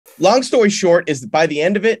long story short is that by the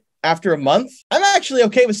end of it, after a month, I'm actually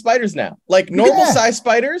okay with spiders now. Like normal size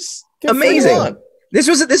spiders. Amazing. This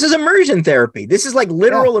is immersion therapy. This is like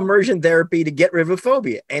literal immersion therapy to get rid of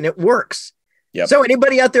phobia, and it works. Yep. So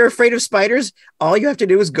anybody out there afraid of spiders, all you have to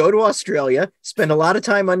do is go to Australia, spend a lot of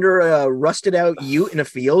time under a rusted out ute in a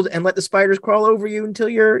field, and let the spiders crawl over you until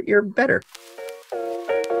you're better.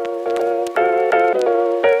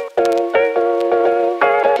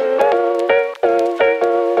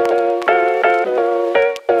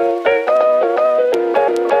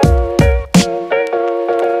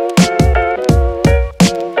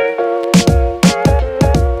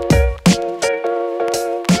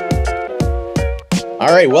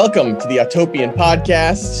 All right, welcome to the Autopian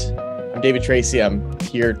podcast. I'm David Tracy. I'm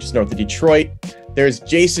here just north of Detroit. There's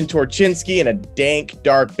Jason Torchinsky in a dank,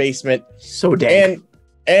 dark basement. So dank.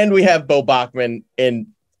 And we have Beau Bachman in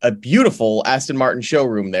a beautiful Aston Martin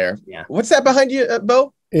showroom there. Yeah. What's that behind you,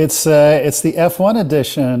 Beau? It's the F1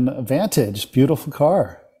 edition Vantage. Beautiful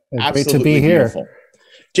car. Great to be beautiful. Here.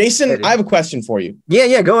 Jason, I have a question for you.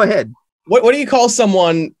 Yeah, go ahead. What do you call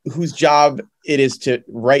someone whose job it is to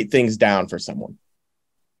write things down for someone?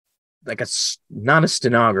 Like not a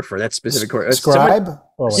stenographer. That's specific. Scribe.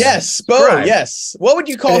 Yes, Beau. Yes. What would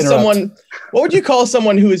you call someone? What would you call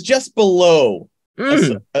someone who is just below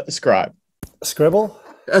a scribe? Scribble.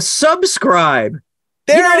 A subscribe.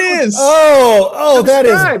 There it is. Oh, that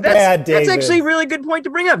is bad, David. That's actually a really good point to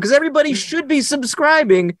bring up because everybody should be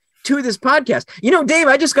subscribing to this podcast. You know, Dave,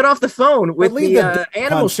 I just got off the phone with the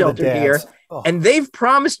animal shelter here. And they've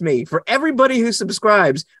promised me for everybody who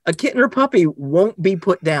subscribes, a kitten or puppy won't be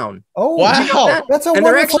put down. Oh, wow. That's a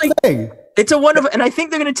wonderful thing. It's a wonderful, and I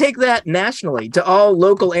think they're going to take that nationally to all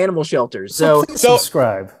local animal shelters. So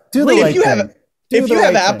subscribe. Do the right thing. If you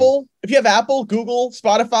have Apple, Google,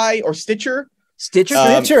 Spotify, or Stitcher,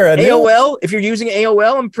 AOL. If you're using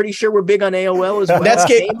AOL, I'm pretty sure we're big on AOL as well.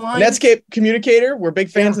 Netscape Communicator, we're big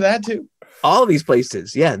fans of that too. All of these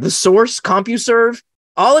places, The Source, CompuServe.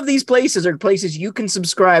 All of these places are places you can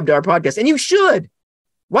subscribe to our podcast, and you should.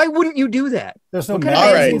 Why wouldn't you do that? There's no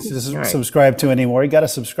magazines to subscribe to anymore. You got to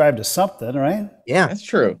subscribe to something, right? Yeah, that's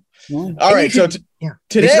true. Yeah. All right, so today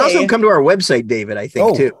you should also come to our website, David. I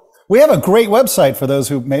think too. We have a great website for those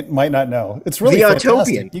who might not know. It's really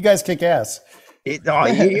fantastic. Autopian. You guys kick ass.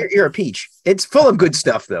 You're a peach. It's full of good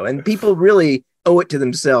stuff though, and people really owe it to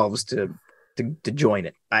themselves to join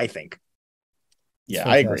it, I think. Yeah,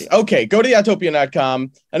 I agree. Okay, go to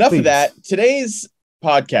theautopian.com. Enough of that. Today's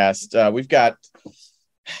podcast, we've got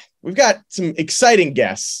some exciting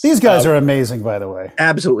guests. These guys are amazing, by the way.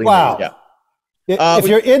 Absolutely. Wow. Yeah. If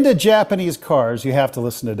you're into Japanese cars, you have to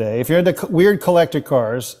listen today. If you're into weird collector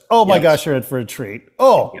cars, oh my gosh, you're in for a treat.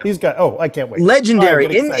 These guys, I can't wait. Legendary.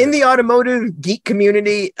 In the automotive geek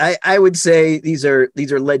community, I would say these are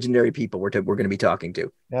legendary people we're going to be talking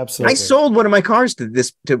to. Absolutely. I sold one of my cars to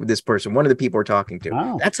this person, one of the people we're talking to.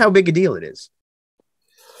 Wow. That's how big a deal it is.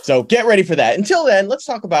 So get ready for that. Until then, let's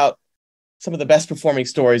talk about some of the best performing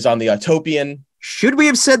stories on the Autopian. Should we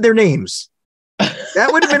have said their names?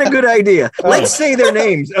 That would have been a good idea. Let's say their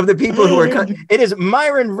names of the people who are. It is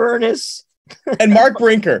Myron Vernis and Mark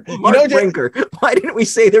Brinker. Brinker. Why didn't we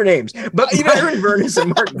say their names? But Myron Vernis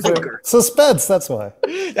and Mark Brinker. Suspense. That's why.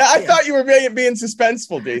 I thought you were being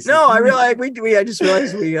suspenseful, Jason. No, I realized I just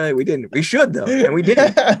realized we didn't. We should though, and we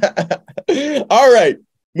didn't. All right,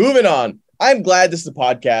 moving on. I'm glad this is a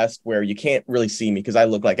podcast where you can't really see me because I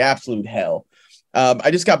look like absolute hell. I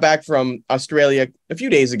just got back from Australia a few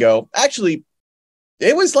days ago. Actually,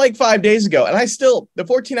 it was like 5 days ago, and the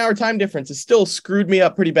 14-hour time difference has still screwed me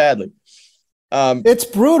up pretty badly. It's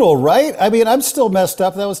brutal, right? I mean, I'm still messed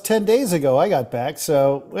up. That was 10 days ago I got back,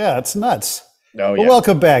 so yeah, it's nuts. Well,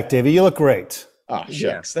 welcome back, David. You look great. Oh,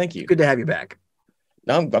 shucks. Thank you. Good to have you back.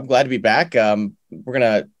 No, I'm glad to be back. We're going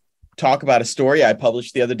to talk about a story I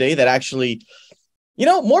published the other day that actually,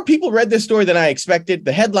 more people read this story than I expected.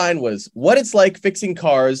 The headline was, "What It's Like Fixing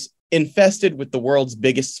Cars Infested with the World's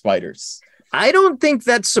Biggest Spiders." I don't think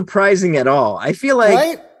that's surprising at all. I feel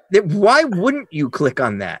like why wouldn't you click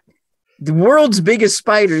on that? The world's biggest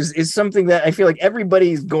spiders is something that I feel like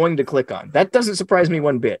everybody's going to click on. That doesn't surprise me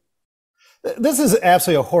one bit. This is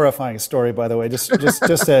absolutely a horrifying story, by the way. Just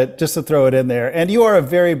to throw it in there. And you are a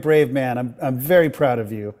very brave man. I'm very proud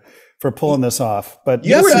of you for pulling this off. But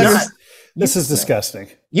this is disgusting.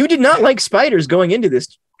 You did not like spiders going into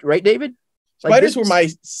this, right, David? Spiders were my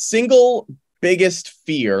single biggest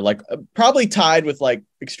fear, like probably tied with like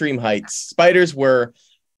extreme heights. Spiders were,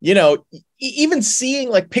 even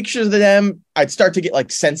seeing like pictures of them, I'd start to get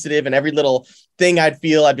like sensitive, and every little thing I'd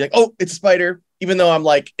be like, oh, it's a spider, even though I'm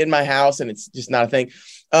like in my house and it's just not a thing.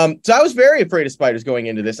 So I was very afraid of spiders going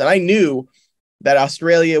into this, and I knew that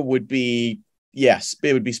Australia would be, yes,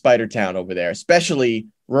 it would be Spider Town over there, especially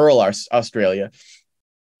rural Australia.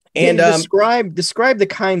 And describe the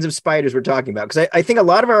kinds of spiders we're talking about, because I think a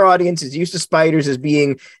lot of our audience is used to spiders as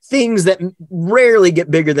being things that rarely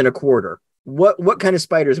get bigger than a quarter. What kind of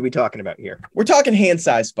spiders are we talking about here? We're talking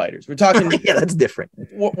hand-sized spiders. We're talking yeah, that's different.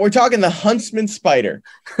 We're talking the huntsman spider,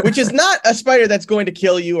 which is not a spider that's going to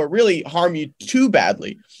kill you or really harm you too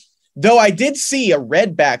badly. Though I did see a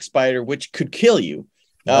redback spider which could kill you.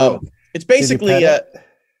 It's basically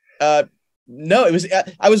no, it was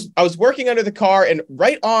I was working under the car, and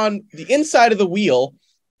right on the inside of the wheel,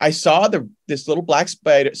 I saw this little black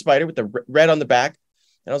spider with the red on the back.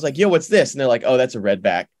 And I was like, yo, what's this? And they're like, oh, that's a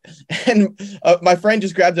redback. And my friend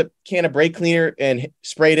just grabbed a can of brake cleaner and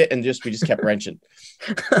sprayed it, and we just kept wrenching.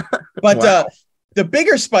 But Wow. The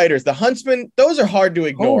bigger spiders, the huntsman, those are hard to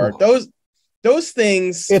ignore. Those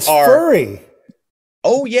things It's are furry.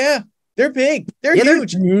 Oh yeah, they're big. They're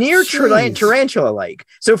huge. They're near Jeez. tarantula-like.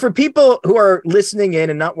 So for people who are listening in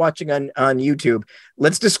and not watching on YouTube,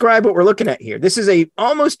 let's describe what we're looking at here. This is a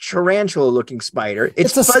almost tarantula-looking spider.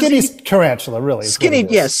 It's a fuzzy, skinny tarantula, really. is what skinny, it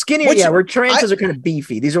is. yeah, skinnier. Which Where tarantulas are kind of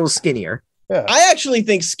beefy. These are a little skinnier. Yeah. I actually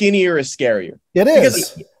think skinnier is scarier. It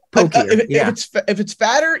is. Because Pokier, if it's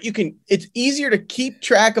fatter, it's easier to keep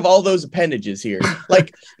track of all those appendages here.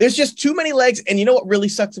 Like there's just too many legs. And you know what really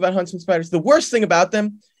sucks about huntsman spiders? The worst thing about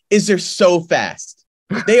them is they're so fast.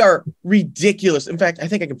 They are ridiculous. In fact, I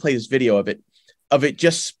think I can play this video of it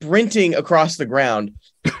just sprinting across the ground.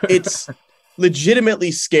 It's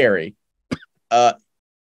legitimately scary. Yeah,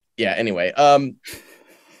 anyway. Oh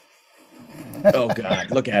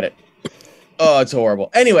God, look at it. Oh, it's horrible.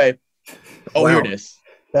 Anyway. Oh, Wow. here it is.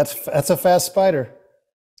 That's a fast spider.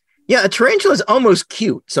 Yeah, a tarantula is almost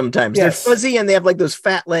cute sometimes. Yes. They're fuzzy and they have like those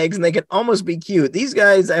fat legs and they can almost be cute. These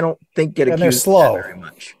guys, I don't think get And they're accused slow. very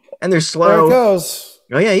much. And they're There slow. it goes.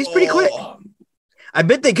 Oh yeah, he's pretty quick. Oh, I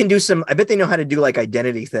bet they can do I bet they know how to do like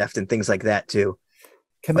identity theft and things like that too.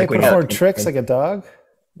 Can Like they we perform know. tricks like a dog?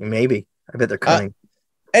 Maybe. I bet they're cunning.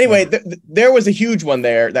 Anyway, there was a huge one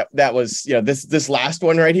there that was, this last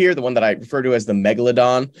one right here, the one that I refer to as the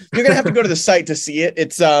megalodon. You're gonna have to go to the site to see it.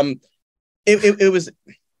 It's it was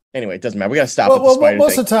anyway. It doesn't matter. We gotta stop with the spider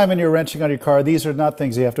most thing. of the time when you're wrenching on your car, these are not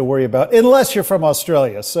things you have to worry about unless you're from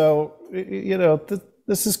Australia. So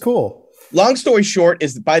this is cool. Long story short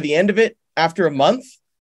is by the end of it, after a month,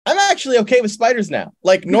 I'm actually okay with spiders now.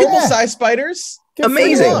 Like normal size spiders. Good for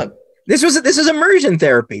Amazing. you. This is immersion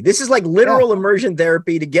therapy. This is like literal immersion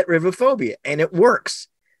therapy to get rid of phobia, and it works.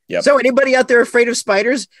 Yep. So anybody out there afraid of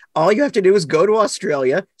spiders, all you have to do is go to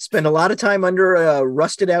Australia, spend a lot of time under a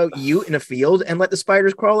rusted out ute in a field, and let the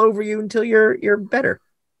spiders crawl over you until you're better.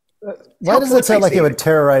 Why does it sound like it would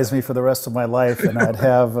terrorize me for the rest of my life, and I'd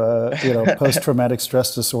have post-traumatic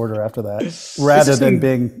stress disorder after that, rather than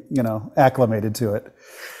being acclimated to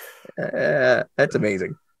it? That's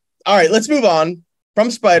amazing. All right, let's move on from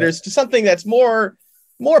spiders to something that's more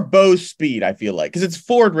Beau speed, I feel like, because it's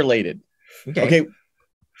Ford related. Okay.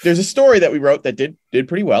 There's a story that we wrote that did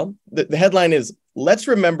pretty well. The headline is, "Let's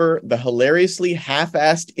remember the hilariously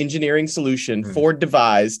half-assed engineering solution Ford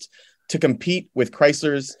devised to compete with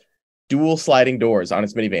Chrysler's dual sliding doors on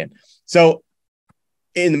its minivan." So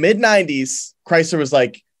in the mid-90s, Chrysler was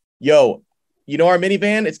like, yo, our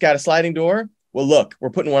minivan, it's got a sliding door? Well, look, we're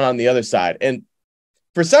putting one on the other side. And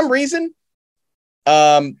for some reason,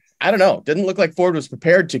 I don't know, didn't look like Ford was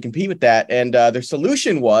prepared to compete with that. And their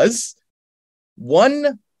solution was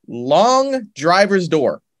one long driver's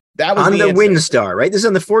door. That was on the answer. Windstar, right? This is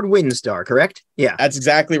on the Ford Windstar, correct? Yeah. That's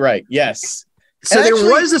exactly right. Yes. So And there actually-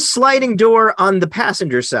 was a sliding door on the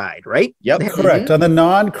passenger side, right? Yep. Correct. On the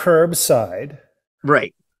non-curb side,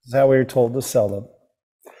 Right. is how we were told to sell them.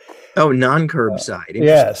 Oh, non-curb side.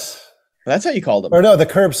 Yes. That's how you called them. Or no, the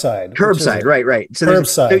curb side. Curb which is side, right. So Curb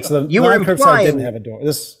there's- side. So the you were non-curb side didn't implying, have a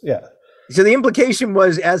door. so the implication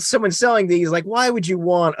was, as someone selling these, like, why would you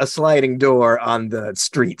want a sliding door on the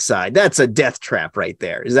street side? That's a death trap right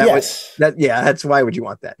there. Is that Yes. that's why would you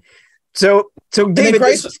want that? So And then David,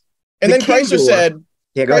 Chrysler said,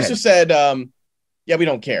 yeah, go ahead. Chrysler said, yeah, we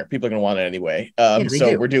don't care. People are going to want it anyway. they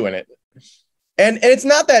So do. we're doing it. And it's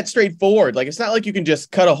not that straightforward. Like, it's not like you can just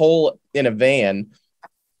cut a hole in a van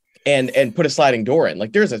and put a sliding door in.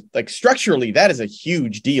 Like, there's structurally, that is a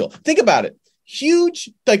huge deal. Think about it. Huge,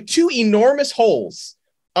 like two enormous holes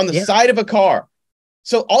on the side of a car.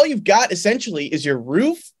 So all you've got essentially is your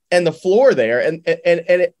roof and the floor there. And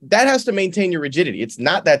that has to maintain your rigidity. It's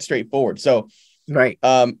not that straightforward. So, Right.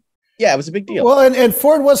 Yeah, it was a big deal. Well, and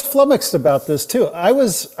Ford was flummoxed about this too. I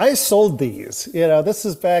sold these, this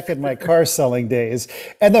is back in my car selling days.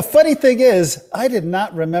 And the funny thing is, I did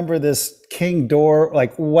not remember this King door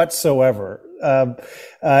like whatsoever. And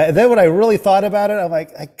then when I really thought about it, I'm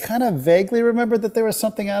like, I kind of vaguely remember that there was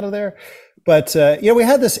something out of there. But, we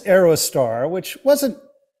had this Aerostar, which wasn't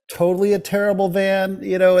totally a terrible van.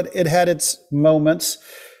 It had its moments.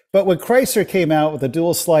 But when Chrysler came out with the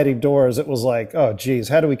dual sliding doors, it was like, oh, geez,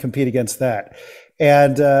 how do we compete against that?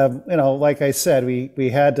 And, like I said, we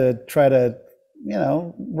had to try to,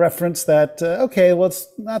 reference that, okay, well, it's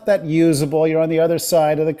not that usable. You're on the other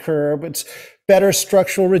side of the curb. It's better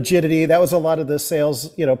structural rigidity. That was a lot of the sales,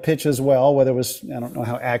 pitch as well, whether it was, I don't know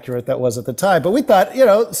how accurate that was at the time, but we thought,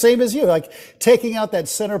 same as you, like taking out that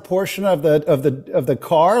center portion of the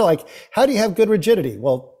car, like how do you have good rigidity?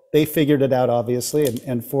 Well, they figured it out, obviously,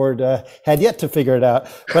 and Ford had yet to figure it out.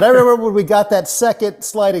 But I remember when we got that second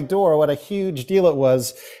sliding door, what a huge deal it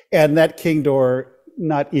was. And that King door,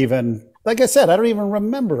 not even, like I said, I don't even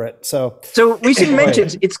remember it. So we should mention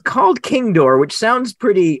it's called King door, which sounds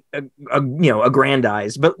pretty,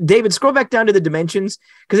 aggrandized. But David, scroll back down to the dimensions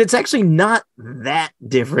because it's actually not that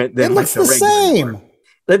different than it looks the same. Door.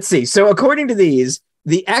 Let's see. So according to these,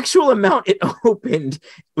 the actual amount it opened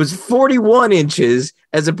was 41 inches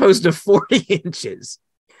as opposed to 40 inches.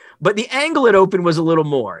 But the angle it opened was a little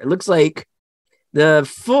more. It looks like the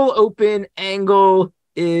full open angle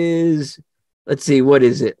is, let's see, what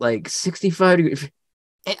is it? Like 65 degrees.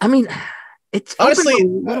 I mean, it's honestly a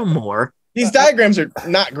little more. These diagrams are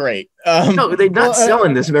not great. No, they're not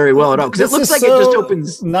selling this very well at all because it looks like it just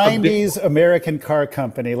opens. 90s American car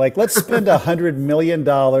company. Like, let's spend $100 million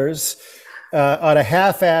on a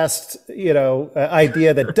half-assed,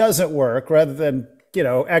 idea that doesn't work rather than,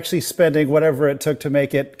 actually spending whatever it took to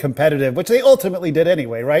make it competitive, which they ultimately did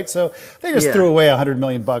anyway, right? So they just threw away $100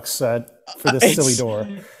 million for this silly door.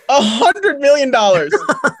 $100 million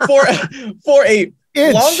for a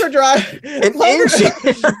inch. Longer drive.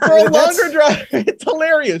 For a longer drive. It's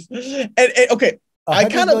hilarious. And okay,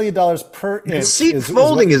 $100 million per inch. Seat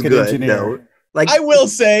folding is good, though. Like, I will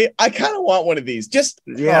say, I kind of want one of these.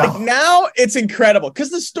 Like now, it's incredible because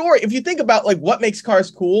the story. If you think about like what makes cars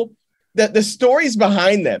cool, that the stories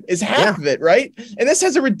behind them is half of it, right? And this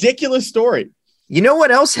has a ridiculous story. You know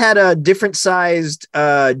what else had a different sized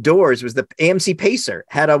doors was the AMC Pacer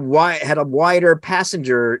had a wider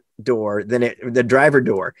passenger door than the driver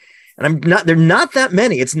door. And they're not that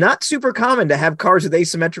many. It's not super common to have cars with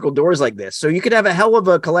asymmetrical doors like this. So you could have a hell of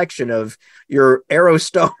a collection of your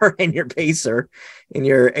Aerostar and your Pacer in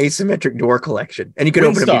your asymmetric door collection. And you could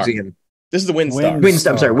open a museum. This is the Windstar.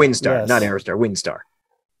 I'm sorry, Windstar, yes. Not Aerostar, Windstar.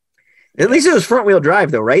 At least it was front wheel drive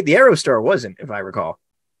though, right? The Aerostar wasn't, if I recall.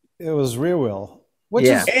 It was rear wheel. Which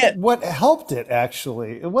is what helped it,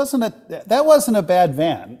 actually. That wasn't a bad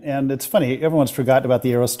van. And it's funny, everyone's forgotten about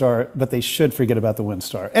the Aerostar, but they should forget about the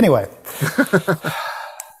Windstar. Anyway.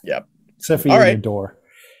 Yep. Except for your door.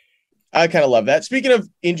 I kind of love that. Speaking of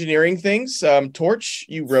engineering things, Torch,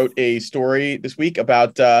 you wrote a story this week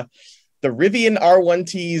about the Rivian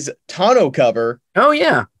R1T's tonneau cover. Oh,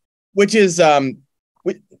 yeah. Which is,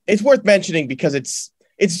 it's worth mentioning because it's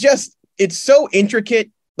so intricate,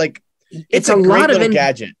 like, it's a lot of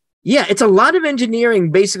gadget. Yeah, it's a lot of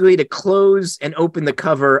engineering basically to close and open the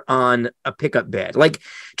cover on a pickup bed. Like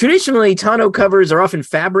traditionally, tonneau covers are often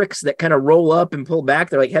fabrics that kind of roll up and pull back.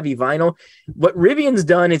 They're like heavy vinyl. What Rivian's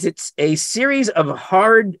done is it's a series of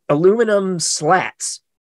hard aluminum slats.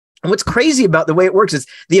 And what's crazy about the way it works is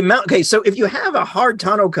the amount. Okay, so if you have a hard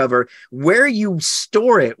tonneau cover, where you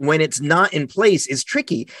store it when it's not in place is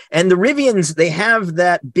tricky. And the Rivians, they have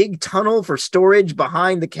that big tunnel for storage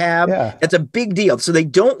behind the cab. Yeah. That's a big deal. So they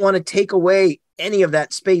don't want to take away any of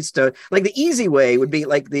that space to, like the easy way would be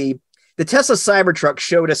like the Tesla Cybertruck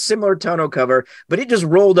showed a similar tonneau cover, but it just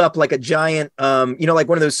rolled up like a giant, like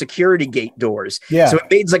one of those security gate doors. Yeah. So it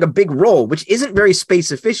made like a big roll, which isn't very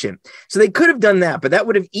space efficient. So they could have done that, but that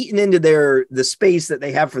would have eaten into the space that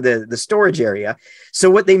they have for the storage area.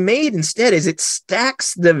 So what they made instead is it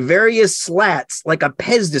stacks the various slats like a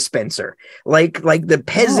Pez dispenser, like the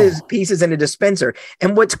Pez's pieces in a dispenser.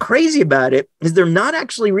 And what's crazy about it is they're not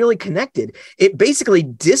actually really connected. It basically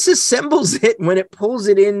disassembles it when it pulls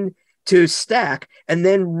it in to stack and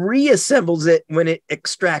then reassembles it when it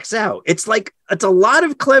extracts out. It's a lot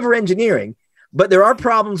of clever engineering, but there are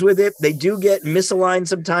problems with it. They do get misaligned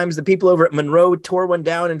sometimes. The people over at Monroe tore one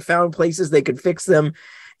down and found places they could fix them.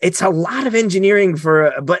 It's a lot of engineering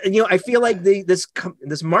but I feel like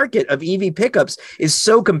this market of EV pickups is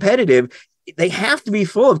so competitive. they have to be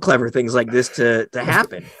full of clever things like this to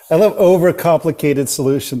happen. I love overcomplicated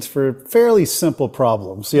solutions for fairly simple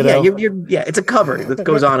problems. You know, it's a cover that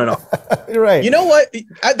goes on and on. Right. You know what?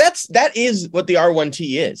 That is what the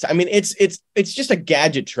R1T is. I mean, it's just a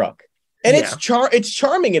gadget truck, and it's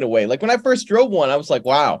charming in a way. Like when I first drove one, I was like,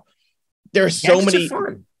 wow, there are so many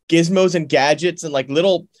gizmos and gadgets and like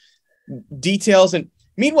little details. And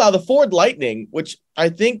meanwhile, the Ford Lightning, which I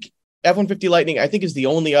think F-150 Lightning, I think is the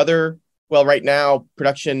only other. Well, right now,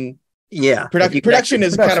 production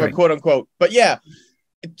is kind of a quote unquote, but yeah,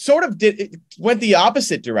 it sort of went the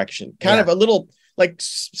opposite direction, kind of a little like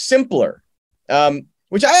simpler,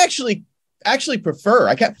 which I actually prefer.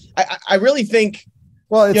 I really think.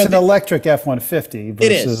 Well, it's an electric F-150 versus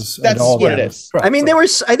it is. That's what it is. I mean,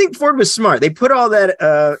 I think Ford was smart. They put all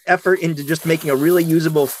that effort into just making a really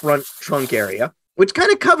usable front trunk area, which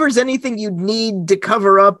kind of covers anything you'd need to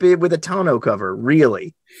cover up with a tonneau cover,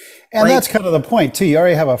 really. And that's kind of the point, too. You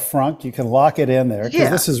already have a frunk. You can lock it in there because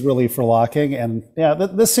this is really for locking. And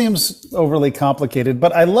this seems overly complicated.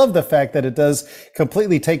 But I love the fact that it does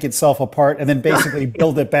completely take itself apart and then basically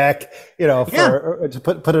build it back, to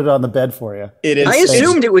put it on the bed for you. It is. I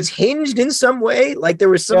assumed it was hinged in some way, like there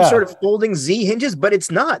was some sort of folding Z hinges, but it's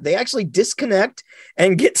not. They actually disconnect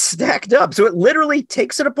and get stacked up. So it literally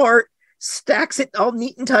takes it apart, stacks it all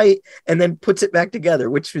neat and tight, and then puts it back together,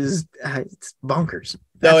 which is it's bonkers.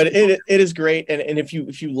 No, it is great. And if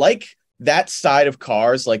you like that side of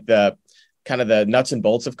cars, like the kind of the nuts and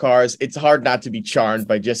bolts of cars, it's hard not to be charmed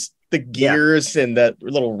by just the gears and the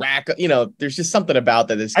little rack. There's just something about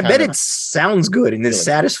that. I bet it sounds good and is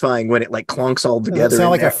satisfying when it like clunks all together. Does it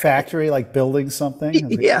sound like a factory, like building something?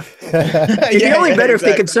 It'd be only better if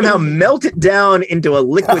they could somehow melt it down into a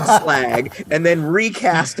liquid slag and then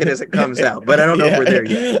recast it as it comes out. But I don't know if we're there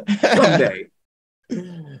yet. Someday.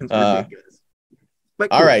 Cool.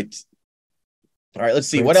 All right. Let's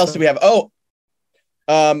see. What else do we have?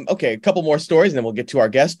 Okay. A couple more stories, and then we'll get to our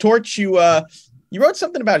guest. Torch, you wrote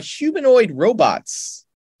something about humanoid robots.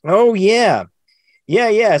 Oh yeah.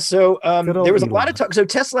 So there was a lot of talk. So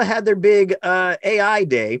Tesla had their big AI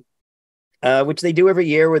day, which they do every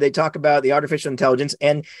year, where they talk about the artificial intelligence,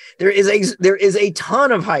 and there is a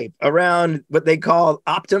ton of hype around what they call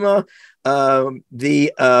Optima,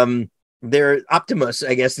 their Optimus,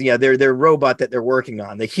 I guess, their robot that they're working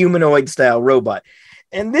on, the humanoid style robot.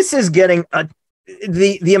 And this is getting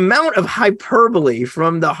the amount of hyperbole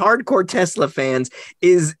from the hardcore Tesla fans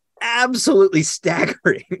is absolutely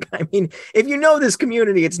staggering. I mean, if you know this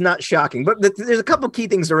community, it's not shocking, but there's a couple key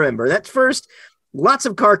things to remember. That's first, lots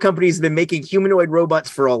of car companies have been making humanoid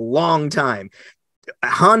robots for a long time.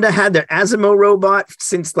 Honda had their Asimo robot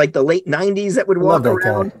since like the late 90s that would walk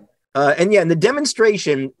around. And the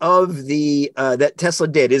demonstration of the that Tesla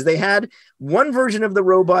did is they had one version of the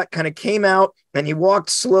robot kind of came out and he walked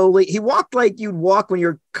slowly. He walked like you'd walk when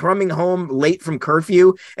you're coming home late from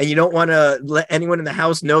curfew and you don't want to let anyone in the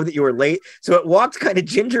house know that you were late. So it walked kind of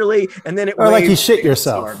gingerly and then it or like you shit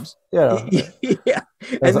yourself. Yeah.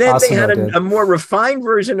 And then they had a more refined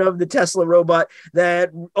version of the Tesla robot that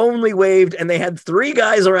only waved, and they had 3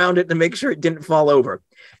 guys around it to make sure it didn't fall over.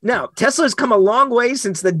 Now, Tesla's come a long way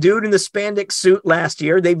since the dude in the spandex suit last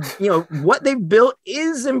year. What they've built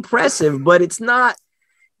is impressive, but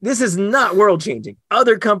this is not world changing.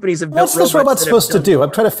 Other companies have built robots. What's this robot supposed to do?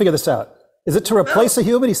 I'm trying to figure this out. Is it to replace a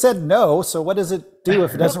human? He said no. So what does it do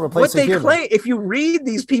if it doesn't replace a human? Claim, if you read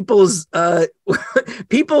these people's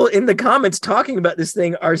people in the comments talking about this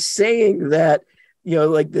thing are saying that,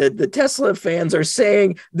 like the Tesla fans are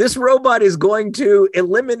saying this robot is going to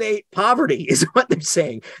eliminate poverty is what they're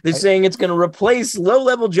saying. They're saying it's going to replace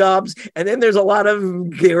low-level jobs, and then there's a lot of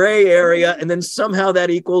gray area, and then somehow that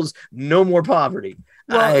equals no more poverty.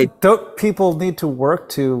 Well, don't people need to work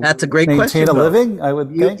to That's a great maintain question, a living? I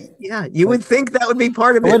would think. Yeah, you would think that would be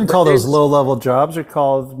part of it. I wouldn't call those low-level jobs. They're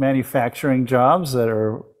called manufacturing jobs that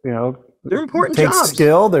are, they're important take jobs.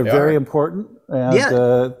 Skill. They're very important.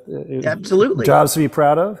 And, absolutely. Jobs to be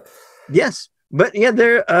proud of. Yes. But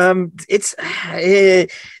there's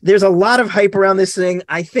a lot of hype around this thing.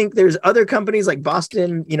 I think there's other companies like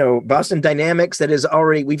Boston Dynamics that is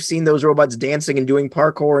already, we've seen those robots dancing and doing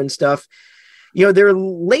parkour and stuff. They're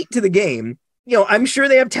late to the game. I'm sure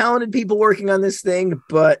they have talented people working on this thing,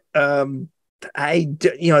 but the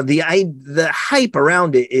hype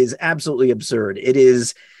around it is absolutely absurd. It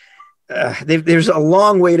is. There's a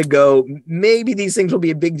long way to go. Maybe these things will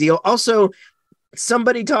be a big deal. Also,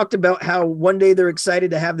 somebody talked about how one day they're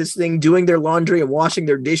excited to have this thing doing their laundry and washing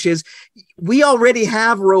their dishes. We already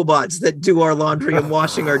have robots that do our laundry and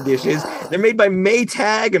washing our dishes. They're made by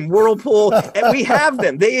Maytag and Whirlpool, and we have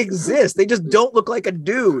them. They exist. They just don't look like a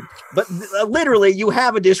dude. But literally, you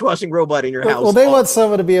have a dishwashing robot in your house. Well, they want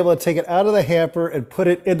someone to be able to take it out of the hamper and put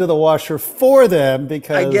it into the washer for them,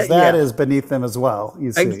 because that is beneath them as well.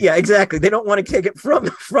 You see. Yeah, exactly. They don't want to take it from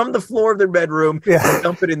the floor of their bedroom and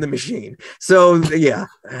dump it in the machine. So, yeah.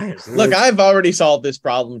 Look, I've already solved this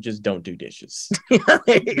problem. Just don't do dishes.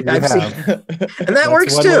 I've seen. And that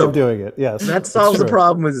works too. Way of doing it, yes. That solves the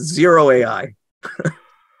problem with zero AI.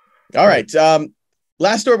 All right.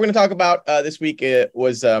 Last story we're going to talk about this week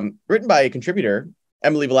was written by a contributor,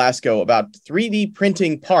 Emily Velasco, about 3D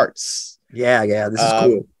printing parts. Yeah, this is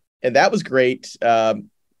cool. And that was great. You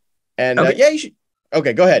should.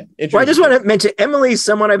 Okay, go ahead. Well, I just want to mention Emily's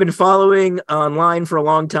someone I've been following online for a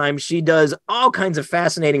long time. She does all kinds of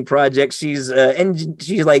fascinating projects. She's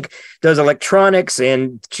does electronics,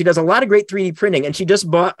 and she does a lot of great 3D printing. And she just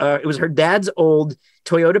bought it was her dad's old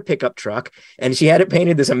Toyota pickup truck, and she had it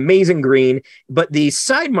painted this amazing green, but the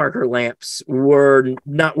side marker lamps were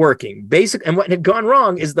not working. And what had gone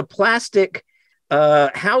wrong is the plastic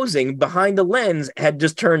housing behind the lens had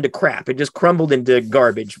just turned to crap. It just crumbled into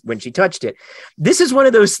garbage when she touched it. This is one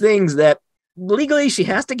of those things that legally she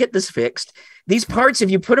has to get this fixed. These parts,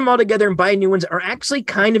 if you put them all together and buy new ones, are actually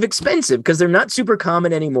kind of expensive because they're not super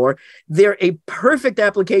common anymore. They're a perfect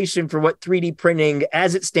application for what 3D printing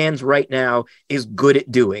as it stands right now is good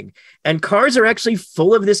at doing. And cars are actually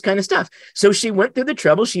full of this kind of stuff. So she went through the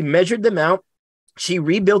trouble. She measured them out. She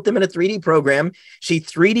rebuilt them in a 3D program. She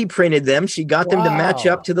 3D printed them. She got them to match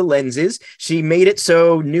up to the lenses. She made it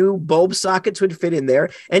so new bulb sockets would fit in there.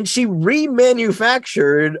 And she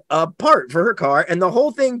remanufactured a part for her car. And the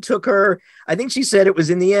whole thing took her, I think she said it was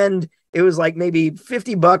in the end, it was like maybe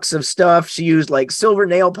 $50 of stuff. She used like silver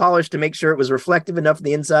nail polish to make sure it was reflective enough on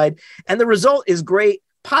the inside. And the result is great,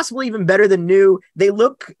 possibly even better than new. They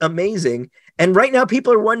look amazing. And right now,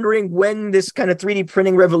 people are wondering when this kind of 3D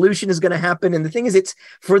printing revolution is going to happen. And the thing is, it's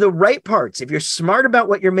for the right parts. If you're smart about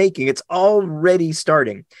what you're making, it's already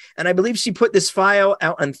starting. And I believe she put this file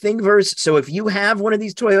out on Thingiverse. So if you have one of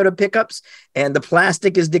these Toyota pickups and the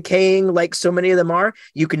plastic is decaying like so many of them are,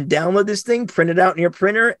 you can download this thing, print it out in your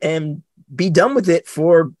printer, and be done with it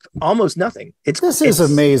for almost nothing. This is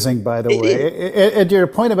amazing, by the way. And your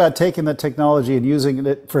point about taking the technology and using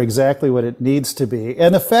it for exactly what it needs to be,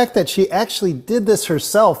 and the fact that she actually did this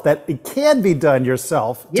herself, that it can be done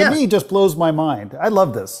yourself, to me just blows my mind. I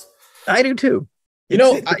love this. I do too.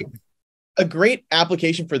 A great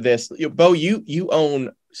application for this, Beau, you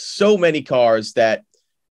own so many cars that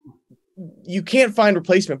you can't find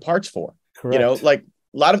replacement parts for. Correct. Like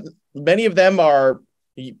many of them are.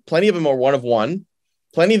 Plenty of them are one of one.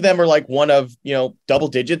 Plenty of them are like one of, double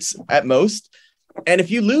digits at most. And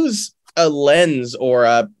if you lose a lens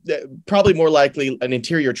or probably more likely an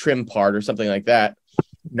interior trim part or something like that,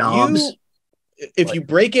 knobs. If you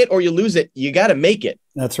break it or you lose it, you got to make it.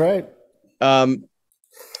 That's right. And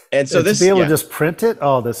so to be able to just print it.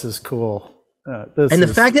 Oh, this is cool.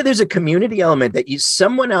 The fact that there's a community element that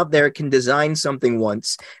someone out there can design something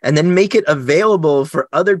once and then make it available for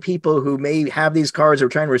other people who may have these cars or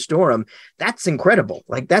trying to restore them. That's incredible.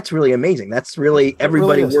 Like, that's really amazing. That's really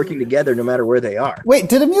everybody working together, no matter where they are. Wait,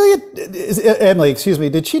 did Emily, excuse me,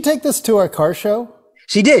 did she take this to our car show?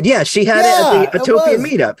 She did. Yeah. She had it at the Autopian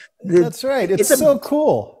meetup. That's right. It's so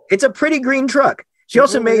cool. It's a pretty green truck. She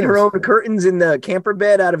also made her own curtains in the camper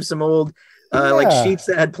bed out of some old like sheets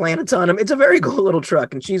that had planets on them. It's a very cool little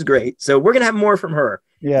truck, and she's great. So we're gonna have more from her.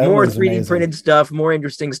 Yeah, more 3D printed stuff, more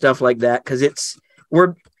interesting stuff like that. Because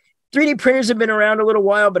 3D printers have been around a little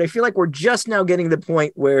while, but I feel like we're just now getting to the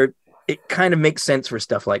point where it kind of makes sense for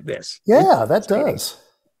stuff like this. Yeah, that does.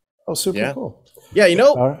 Oh, super cool. Yeah,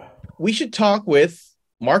 we should talk with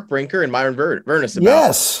Mark Brinker and Myron Vernis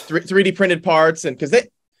about 3D printed parts, and because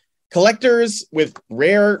collectors with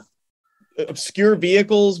rare, obscure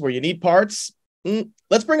vehicles where you need parts.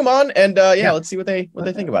 Let's bring them on and let's see what they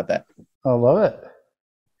think about that. I love it.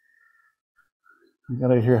 You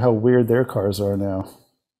gotta hear how weird their cars are now.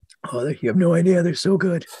 Oh, you have no idea. They're so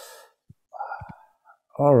good.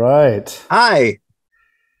 All right. Hi.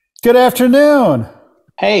 Good afternoon.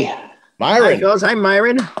 Hey, Myron. Hi, guys. Hi,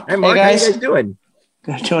 Myron. Hi, Mark. Hey, guys. How you guys doing?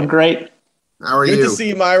 Doing great. How are you? Good to see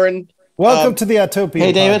you, Myron. Welcome to the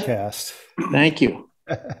Autopian David. podcast. Thank you.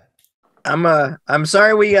 I'm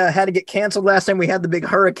sorry we had to get canceled last time. We had the big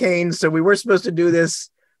hurricane, so we were supposed to do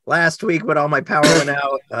this last week, but all my power went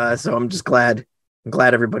out. So I'm just glad I'm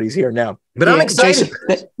glad everybody's here now. But I'm excited.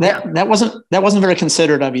 Jason, that wasn't very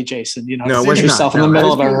considerate of you, Jason. You know, no, put yourself in the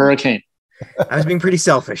middle of a hurricane. I was being pretty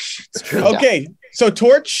selfish. It's true. Okay, so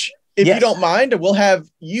Torch, if you don't mind, we'll have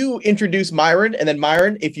you introduce Myron, and then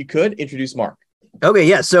Myron, if you could, introduce Mark. Okay,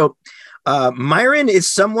 yeah. So Myron is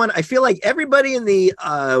someone, I feel like everybody in the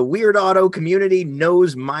weird auto community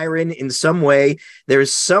knows Myron in some way.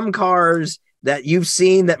 There's some cars that you've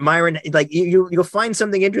seen that Myron, like you'll find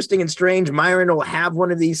something interesting and strange. Myron will have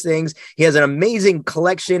one of these things. He has an amazing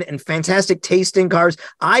collection and fantastic taste in cars.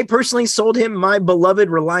 I personally sold him my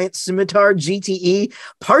beloved Reliant Scimitar GTE,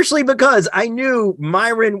 partially because I knew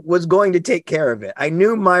Myron was going to take care of it. I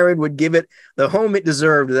knew Myron would give it the home it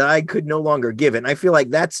deserved that I could no longer give it. And I feel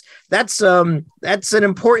like that's an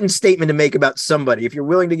important statement to make about somebody. If you're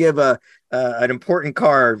willing to give an important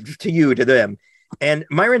car to them. And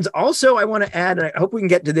Myron's also, I want to add, and I hope we can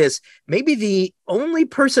get to this, maybe the only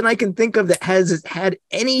person I can think of that has had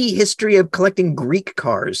any history of collecting Greek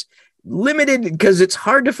cars. Limited, because it's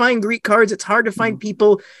hard to find Greek cars. It's hard to find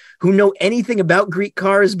people who know anything about Greek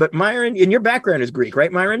cars. But Myron, and your background is Greek,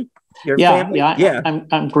 right, Myron?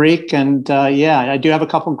 I'm Greek, and I do have a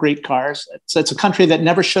couple Greek cars. It's a country that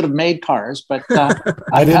never should have made cars, but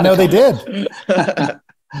I didn't know they did.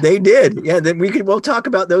 They did. Yeah, then we'll talk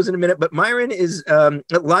about those in a minute. But Myron is a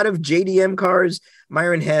lot of JDM cars.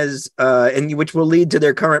 Myron has, and which will lead to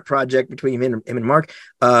their current project between him and Mark.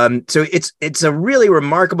 So it's a really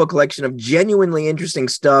remarkable collection of genuinely interesting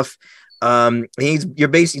stuff. He's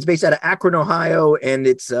based out of Akron, Ohio, and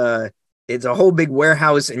it's a whole big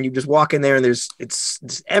warehouse, and you just walk in there, and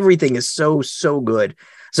everything is so good.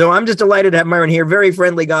 So I'm just delighted to have Myron here. Very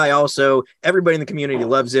friendly guy. Also, everybody in the community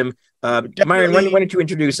loves him. Myron, why don't you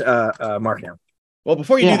introduce Mark now? Well,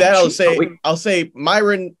 before you do that, I'll say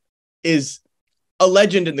Myron is a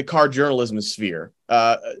legend in the car journalism sphere.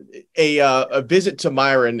 A visit to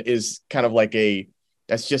Myron is kind of like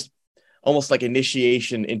that's just almost like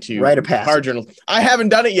initiation into car journalism. I haven't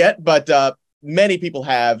done it yet, but many people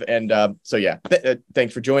have, and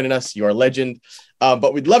thanks for joining us. You're a legend,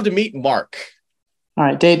 but we'd love to meet Mark. All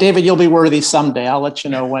right, David, you'll be worthy someday. I'll let you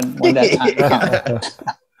know when that time comes.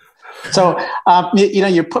 So,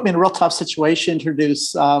 you put me in a real tough situation to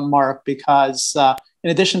introduce Mark because in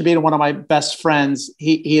addition to being one of my best friends,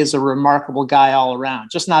 he is a remarkable guy all around.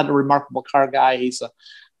 Just not a remarkable car guy. He's a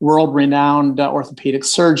world-renowned orthopedic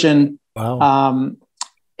surgeon. Wow.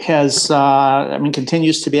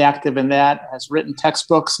 Continues to be active in that, has written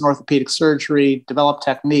textbooks in orthopedic surgery, developed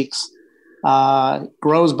techniques,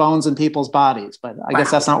 grows bones in people's bodies. But I guess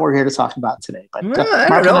that's not what we're here to talk about today. But Mark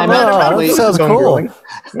and I met probably. That sounds cool.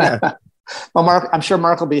 Yeah. Well, Mark, I'm sure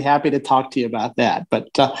Mark will be happy to talk to you about that.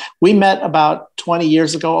 But we met about 20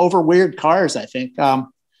 years ago over weird cars, I think.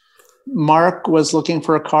 Mark was looking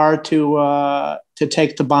for a car to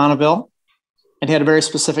take to Bonneville, and he had a very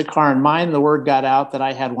specific car in mind. The word got out that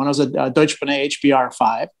I had one. It was a Deutsche Bank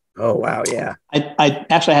HBR5. Oh, wow, yeah. I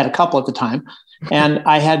actually had a couple at the time, and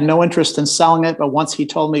I had no interest in selling it. But once he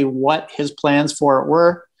told me what his plans for it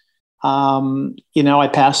were, I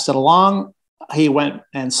passed it along. He went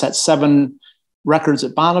and set 7 records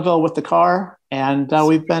at Bonneville with the car, and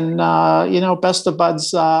we've been, best of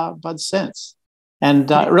buds since. And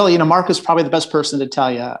really, Mark is probably the best person to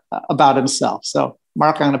tell you about himself. So,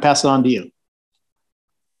 Mark, I'm going to pass it on to you.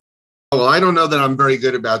 Well, I don't know that I'm very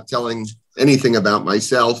good about telling anything about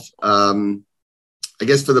myself. I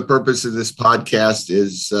guess for the purpose of this podcast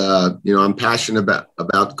is, I'm passionate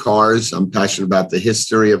about cars. I'm passionate about the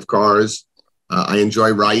history of cars. I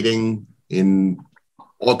enjoy writing in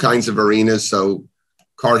all kinds of arenas. So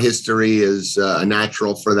car history is a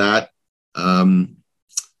natural for that.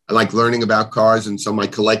 I like learning about cars. And so my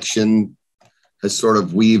collection has sort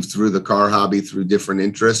of weaved through the car hobby through different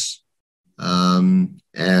interests.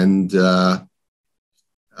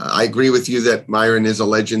 I agree with you that Myron is a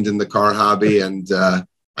legend in the car hobby, and I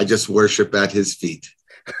just worship at his feet.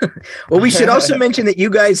 Well, we should also mention that you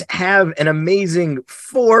guys have an amazing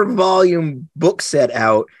 4-volume book set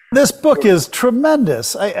out. This book is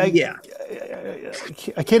tremendous. I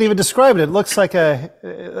can't even describe it. It looks like a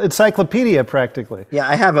encyclopedia practically. Yeah,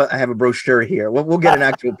 I have a brochure here. We'll get an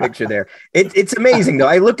actual picture there. It's amazing though.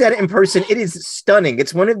 I looked at it in person. It is stunning.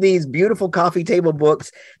 It's one of these beautiful coffee table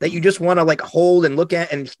books that you just want to like hold and look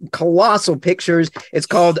at, and colossal pictures. It's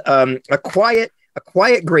called A Quiet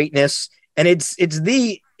Greatness, and it's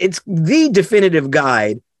the definitive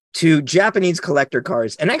guide to Japanese collector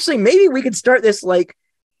cars. And actually, maybe we could start this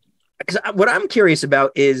because what I'm curious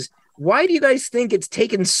about is, why do you guys think it's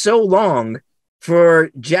taken so long for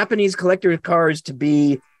Japanese collector cars to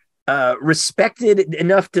be respected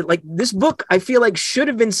enough to like this book. I feel like should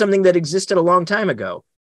have been something that existed a long time ago.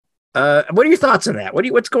 What are your thoughts on that?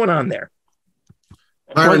 What's going on there?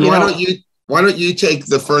 Myron, why don't you take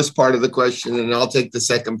the first part of the question and I'll take the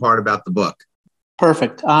second part about the book.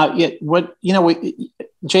 Perfect.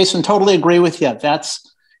 Jason, totally agree with you.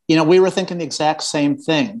 That's, we were thinking the exact same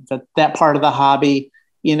thing, that part of the hobby,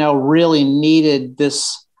 really needed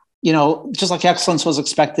this, just like excellence was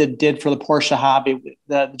expected, did for the Porsche hobby,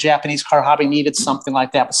 the Japanese car hobby needed something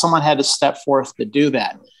like that, but someone had to step forth to do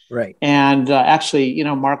that. Right. And actually,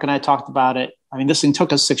 Mark and I talked about it. I mean, this thing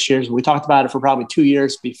took us 6 years. We talked about it for probably 2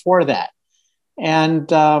 years before that.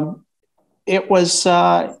 And it was,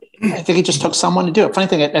 I think it just took someone to do it. Funny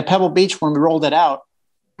thing, at Pebble Beach, when we rolled it out,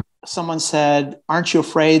 someone said, "Aren't you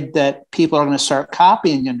afraid that people are going to start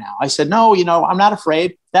copying you now?" I said, "No, I'm not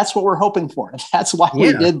afraid. That's what we're hoping for. That's why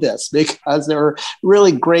we did this, because there are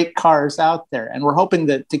really great cars out there. And we're hoping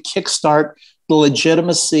that to kickstart the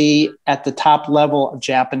legitimacy at the top level of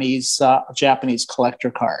Japanese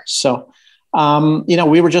collector cars." So,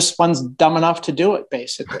 we were just ones dumb enough to do it,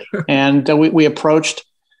 basically. And we approached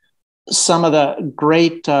some of the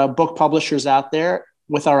great book publishers out there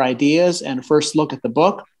with our ideas and first look at the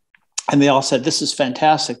book. And they all said, "This is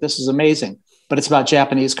fantastic. This is amazing. But it's about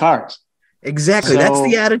Japanese cars." Exactly. That's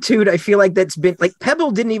the attitude. I feel like that's been like Pebble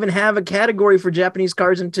didn't even have a category for Japanese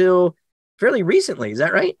cars until fairly recently. Is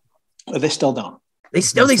that right? They still don't. They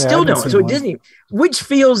still don't. So Disney, which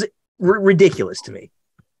feels ridiculous to me.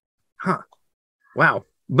 Huh. Wow.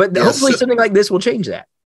 But hopefully something like this will change that.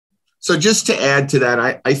 So just to add to that,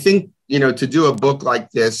 I think, to do a book like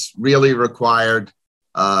this really required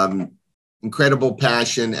incredible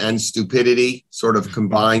passion and stupidity sort of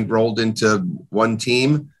combined, rolled into one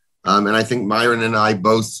team. And I think Myron and I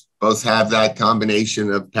both have that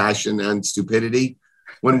combination of passion and stupidity.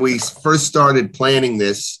 When we first started planning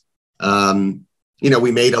this,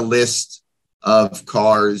 we made a list of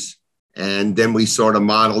cars, and then we sort of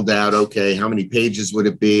modeled out, okay, how many pages would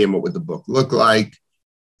it be and what would the book look like?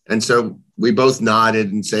 And so we both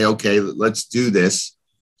nodded and say, okay, let's do this.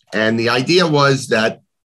 And the idea was that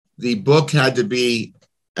the book had to be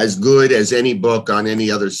as good as any book on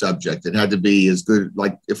any other subject. It had to be as good,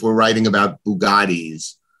 like if we're writing about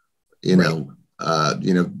Bugattis,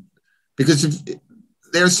 because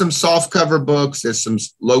there's some soft cover books, there's some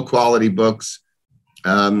low quality books,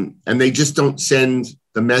 and they just don't send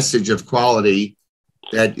the message of quality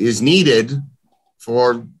that is needed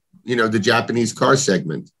for, the Japanese car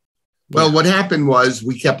segment. Well, what happened was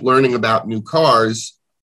we kept learning about new cars,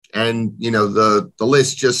 and, the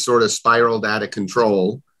list just sort of spiraled out of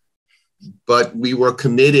control, but we were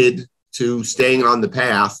committed to staying on the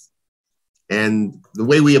path. And the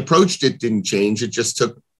way we approached it didn't change. It just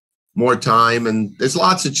took more time. And there's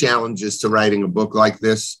lots of challenges to writing a book like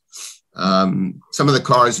this. Some of the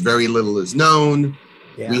cars, very little is known.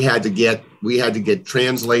 Yeah. We had to get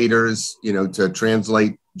translators, to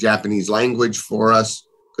translate Japanese language for us,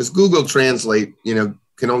 because Google Translate,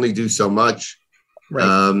 can only do so much.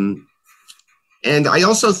 Right. And I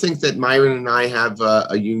also think that Myron and I have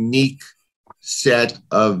a unique set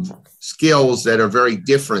of skills that are very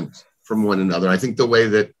different from one another. I think the way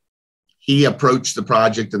that he approached the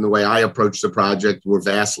project and the way I approached the project were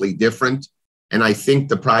vastly different. And I think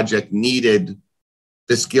the project needed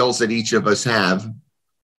the skills that each of us have,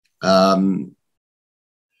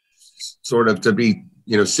 sort of to be,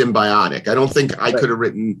 symbiotic. I don't think I could have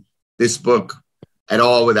written this book at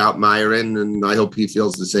all without Myron, and I hope he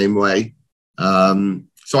feels the same way.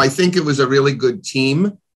 So I think it was a really good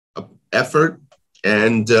team effort,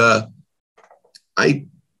 and it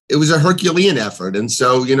was a Herculean effort, and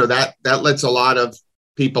so that lets a lot of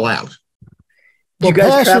people out. Well,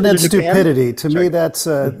 passion and stupidity, to me, that's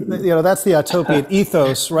that's the Autopian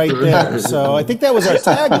ethos right there. So I think that was our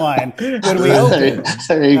tagline when we opened.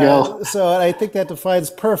 There you go. So I think that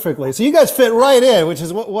defines perfectly. So you guys fit right in, which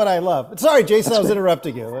is what I love. Sorry, Jason, I was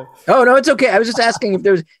interrupting you. Oh, no, it's okay. I was just asking if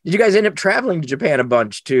did you guys end up traveling to Japan a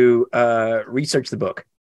bunch to research the book?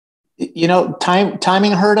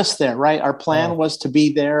 Timing hurt us there, right? Our plan was to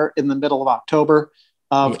be there in the middle of October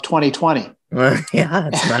of 2020. Yeah,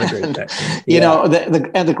 it's not a great time.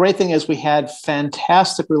 The great thing is we had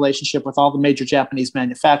fantastic relationship with all the major Japanese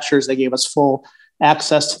manufacturers. They gave us full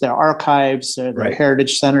access to their archives, their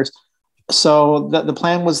heritage centers. So the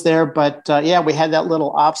plan was there, but we had that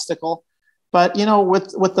little obstacle. But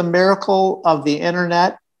with the miracle of the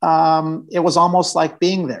internet, it was almost like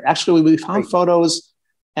being there. Actually, we found photos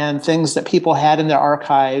and things that people had in their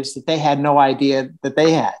archives that they had no idea that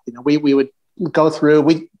they had. We would go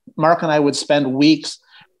through. Mark and I would spend weeks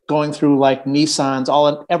going through like Nissan's,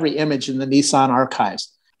 every image in the Nissan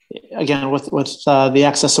archives. again, with the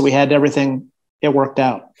access that we had to everything, it worked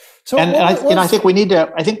out. So, I think we need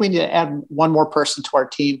to add one more person to our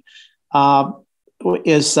team. We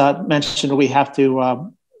have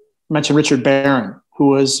to mention Richard Barron, who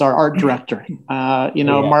was our art director.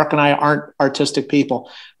 Mark and I aren't artistic people.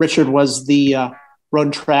 Richard was the Road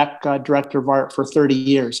and Track director of art for 30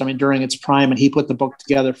 years. I mean, during its prime, and he put the book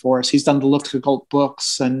together for us. He's done the Look to Cult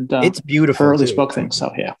books and it's beautiful. Earliest book thing. So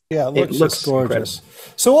yeah, it looks gorgeous.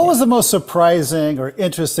 Incredible. So, what was the most surprising or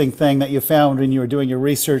interesting thing that you found when you were doing your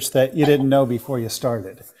research that you didn't know before you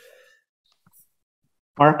started?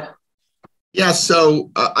 Mark? Yeah,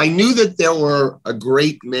 so I knew that there were a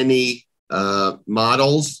great many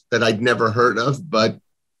models that I'd never heard of, but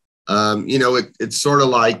it's sort of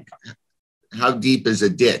like, how deep is a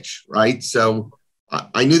ditch, right? So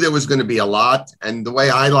I knew there was going to be a lot. And the way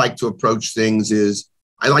I like to approach things is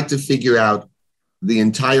I like to figure out the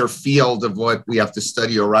entire field of what we have to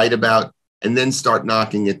study or write about, and then start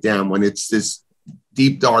knocking it down. When it's this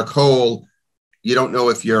deep, dark hole, you don't know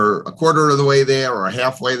if you're a quarter of the way there or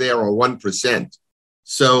halfway there or 1%.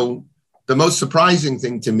 So the most surprising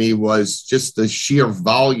thing to me was just the sheer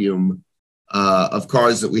volume of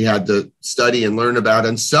cars that we had to study and learn about.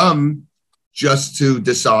 And some just to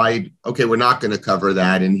decide, okay, we're not going to cover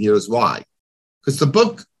that, and here's why. Because the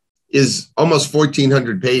book is almost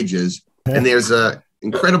 1,400 pages, and there's an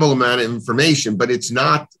incredible amount of information, but it's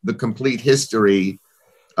not the complete history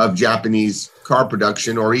of Japanese car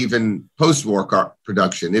production or even post-war car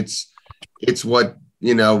production. It's what,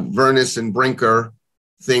 Vernis and Brinker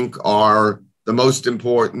think are the most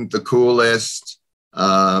important, the coolest,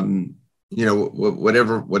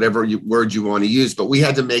 whatever word you want to use. But we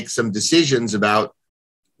had to make some decisions about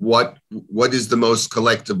what is the most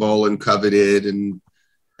collectible and coveted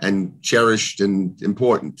and cherished and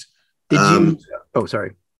important.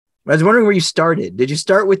 Sorry. I was wondering where you started. Did you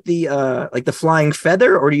start with the the Flying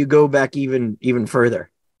Feather, or do you go back even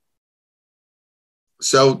further?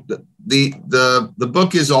 So the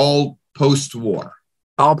book is all post-war.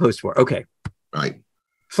 All post-war. Okay. Right.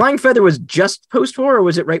 Flying Feather was just post-war, or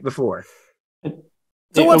was it right before?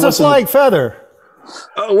 So what's a Flying Feather?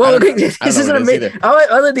 Oh, well, this isn't amazing.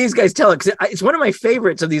 I'll let these guys tell it, because it's one of my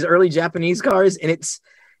favorites of these early Japanese cars, and it's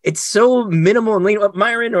so minimal and lean.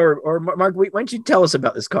 Myron or Mark, why don't you tell us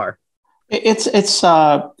about this car? It's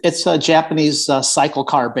a Japanese cycle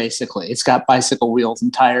car, basically. It's got bicycle wheels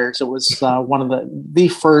and tires. It was one of the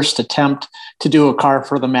first attempt to do a car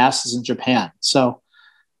for the masses in Japan. So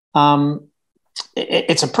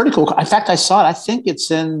it's a pretty cool car. In fact, I saw it. I think it's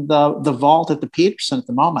in the vault at the Peterson at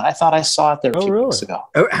the moment. I thought I saw it there a few weeks ago.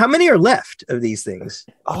 How many are left of these things?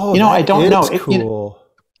 Oh, I don't know. Cool.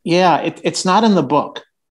 It's not in the book.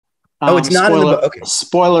 It's not in the book. Okay.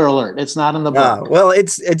 Spoiler alert! It's not in the book. Well,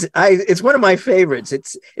 it's one of my favorites.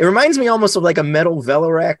 It reminds me almost of like a metal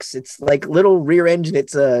Velorex. It's like little rear engine.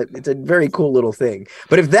 It's a very cool little thing.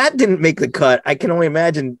 But if that didn't make the cut, I can only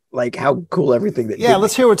imagine like how cool everything that. Yeah,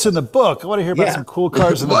 let's hear what's in the book. I want to hear about some cool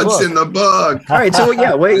cars in the book. What's in the book? All right, so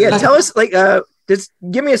tell us just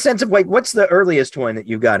give me a sense of like what's the earliest one that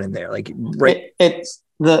you got in there? Like it's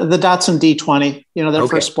the Datsun D20, their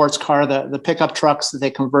first sports car, the pickup trucks that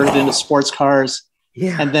they converted into sports cars,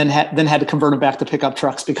 and then had to convert them back to pickup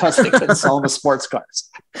trucks because they couldn't sell them as sports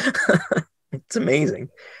cars. It's amazing.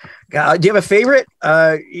 Do you have a favorite?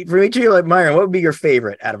 For each of you, like Myron, what would be your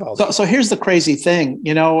favorite out of all these? So here's the crazy thing,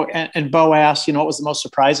 and Beau asked, what was the most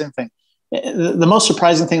surprising thing? The most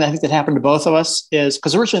surprising thing I think that happened to both of us is,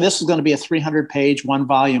 because originally this was going to be a 300-page,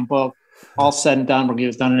 1-volume book, all said and done. We're going to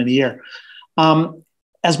get it done in a year.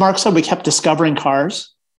 As Mark said, we kept discovering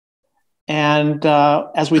cars, and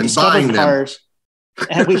as we discovered cars,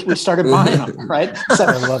 and we started buying them. Right. So,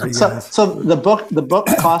 I love you guys. So the book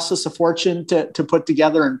cost us a fortune to put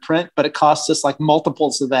together and print, but it cost us like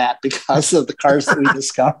multiples of that because of the cars that we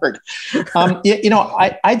discovered.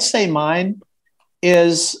 I'd say mine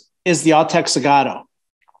is the Autech Zagato,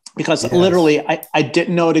 because literally I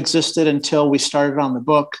didn't know it existed until we started on the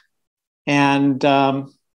book, and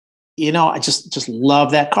I just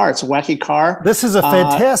love that car. It's a wacky car. This is a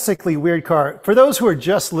fantastically weird car. For those who are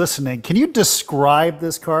just listening, can you describe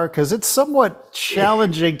this car? Because it's somewhat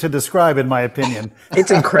challenging to describe, in my opinion. It's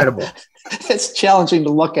incredible. It's challenging to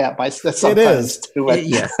look at by sometimes. It is.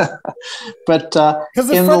 Yeah. But because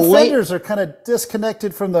the front fenders are kind of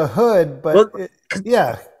disconnected from the hood. But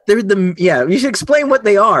you should explain what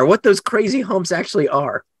they are, what those crazy humps actually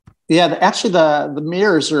are. Yeah, actually, the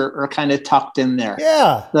mirrors are kind of tucked in there.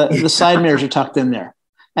 Yeah, the side mirrors are tucked in there,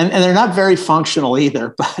 and they're not very functional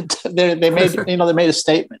either. But they made they made a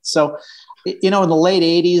statement. So, in the late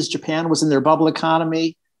 '80s, Japan was in their bubble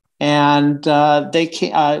economy, And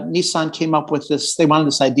Nissan came up with this. They wanted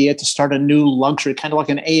this idea to start a new luxury, kind of like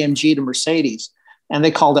an AMG to Mercedes, and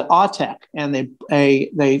they called it Autech. And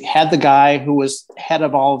they had the guy who was head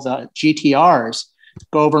of all of the GTRs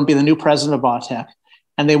go over and be the new president of Autech.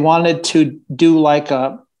 And they wanted to do like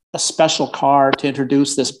a special car to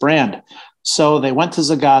introduce this brand. So they went to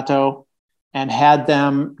Zagato and had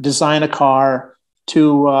them design a car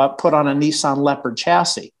to put on a Nissan Leopard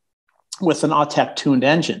chassis with an Autech tuned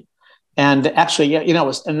engine. And actually,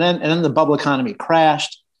 and then the bubble economy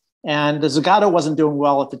crashed, and the Zagato wasn't doing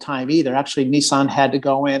well at the time either. Actually, Nissan had to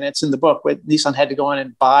go in. It's in the book. But Nissan had to go in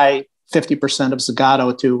and buy 50% of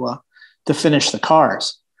Zagato to finish the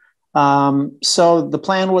cars. So the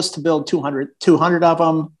plan was to build 200 of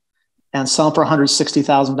them and sell them for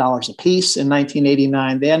 $160,000 a piece. In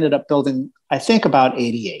 1989, they ended up building, I think, about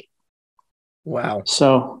 88. Wow.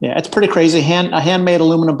 So yeah, it's pretty crazy. A handmade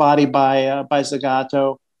aluminum body by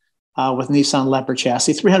Zagato. With Nissan Leopard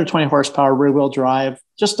chassis, 320 horsepower, rear-wheel drive,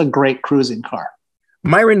 just a great cruising car.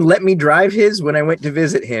 Myron let me drive his when I went to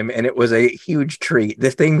visit him, and it was a huge treat. The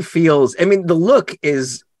thing feels, the look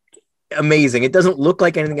is amazing. It doesn't look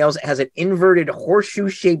like anything else. It has an inverted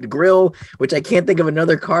horseshoe-shaped grille, which I can't think of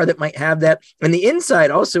another car that might have that. And the inside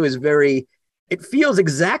also is it feels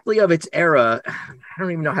exactly of its era. I don't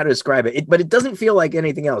even know how to describe it, but it doesn't feel like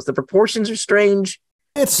anything else. The proportions are strange.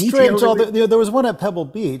 It's strange. There was one at Pebble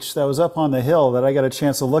Beach that was up on the hill that I got a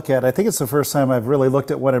chance to look at. I think it's the first time I've really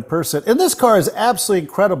looked at one in person. And this car is absolutely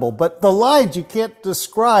incredible, but the lines you can't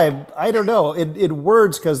describe, I don't know, in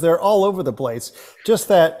words because they're all over the place. Just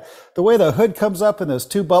that, the way the hood comes up and those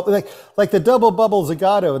two bubbles, like the double bubble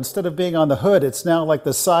Zagato, instead of being on the hood, it's now like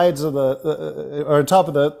the sides of or on top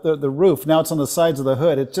of the roof. Now it's on the sides of the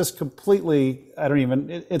hood. It's just completely,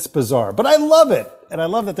 it's bizarre. But I love it. And I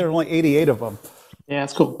love that there are only 88 of them. Yeah,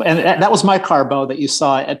 it's cool. And that was my car, Beau, that you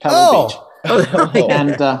saw at Pebble Beach.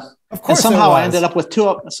 And of course, somehow I ended up with two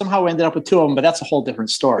of them, but that's a whole different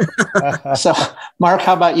story. So, Mark,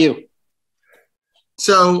 how about you?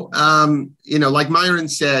 So, like Myron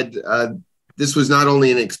said, this was not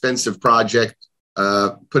only an expensive project,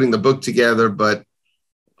 putting the book together, but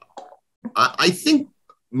I think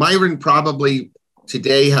Myron probably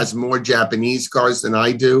today has more Japanese cars than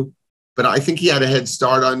I do, but I think he had a head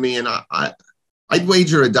start on me, and I'd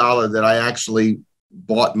wager $1 that I actually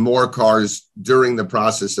bought more cars during the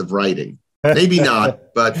process of writing. Maybe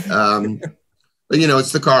not, but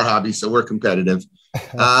it's the car hobby, so we're competitive.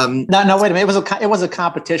 No, wait a minute. It was a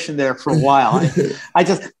competition there for a while.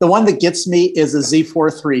 The one that gets me is a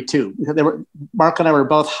Z432. Mark and I were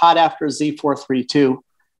both hot after Z432,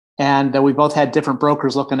 and we both had different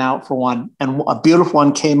brokers looking out for one. And a beautiful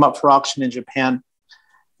one came up for auction in Japan,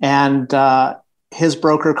 and his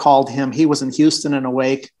broker called him. He was in Houston and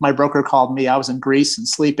awake. My broker called me. I was in Greece and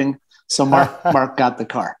sleeping. So Mark got the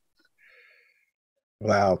car.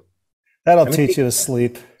 Wow. That'll teach you to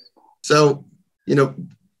sleep. So,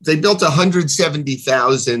 they built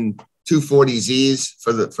 170,000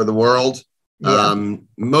 240Zs for the world. Yeah.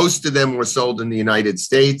 Most of them were sold in the United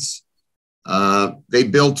States. They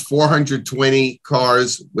built 420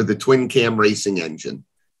 cars with a twin cam racing engine.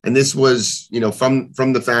 And this was,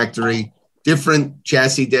 from the factory. Different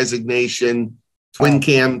chassis designation, twin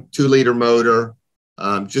cam, 2-liter motor,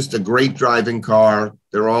 just a great driving car.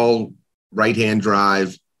 They're all right-hand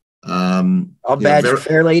drive. All badge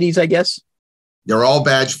fair ladies, I guess. They're all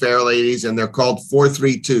badge fair ladies, and they're called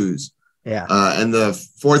 432s. Yeah. And the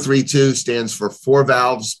 432 stands for 4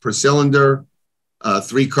 valves per cylinder,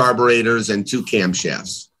 3 carburetors, and 2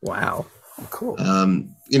 camshafts. Wow. Cool.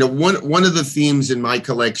 One of the themes in my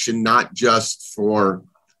collection, not just for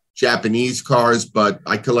Japanese cars, but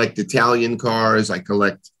I collect Italian cars, I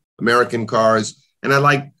collect American cars, and I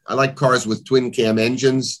like cars with twin cam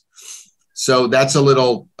engines. So that's a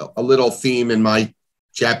little theme in my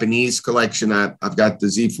Japanese collection. I've got the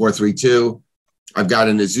Z432. I've got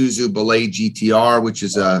an Isuzu Belay GTR, which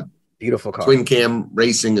is a beautiful car, twin cam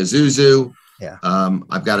racing Isuzu. Yeah.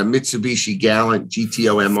 I've got a Mitsubishi Galant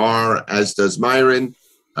GTO MR, as does Myron,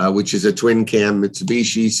 which is a twin cam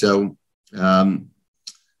Mitsubishi. So,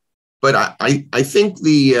 but I think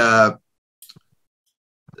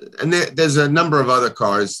and there's a number of other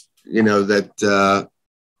cars,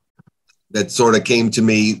 that sort of came to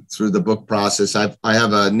me through the book process. I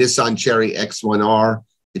have a Nissan Cherry X1R.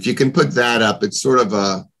 If you can put that up, it's sort of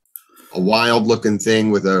a wild looking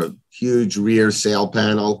thing with a huge rear sail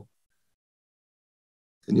panel.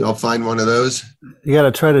 Can you all find one of those? You got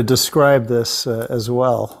to try to describe this as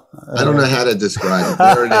well. I don't know how to describe it.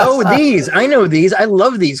 There it is. Oh, these. I know these. I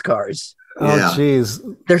love these cars. Oh, geez.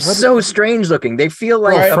 They're so strange looking. They feel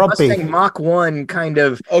like a Mustang Mach 1 kind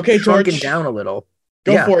of shrunken down a little.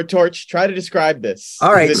 Go for it, Torch. Try to describe this.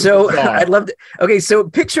 All right, so I'd love to. Okay, so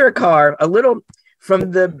picture a car a little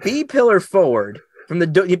from the B pillar forward, from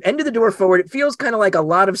the end of the door forward. It feels kind of like a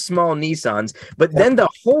lot of small Nissans, but then the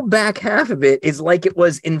whole back half of it is like it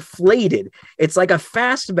was inflated. It's like a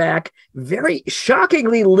fastback, very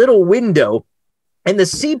shockingly little window. And the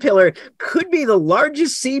C pillar could be the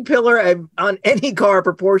largest C pillar on any car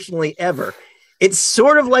proportionally ever. It's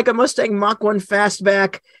sort of like a Mustang Mach 1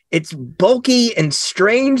 fastback. It's bulky and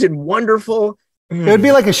strange and wonderful. It would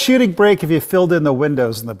be like a shooting brake if you filled in the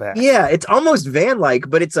windows in the back. Yeah, it's almost van-like,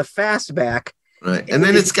 but it's a fastback. Right, and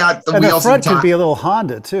then it's got the and wheels. The front could be a little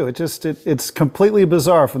Honda too. It's completely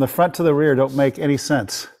bizarre. From the front to the rear, don't make any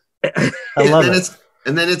sense. I love it.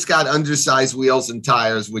 And then it's got undersized wheels and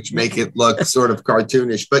tires, which make it look sort of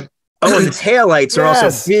cartoonish. But and the taillights are also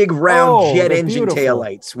big, round jet engine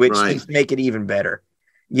taillights, which make it even better.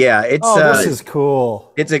 Yeah, it's this is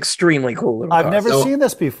cool. It's extremely cool. I've never seen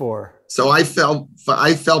this before. So I fell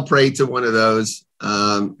prey to one of those.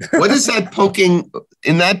 What is that poking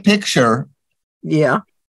in that picture? Yeah,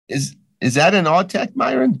 is that an Autech,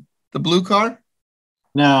 Myron? The blue car?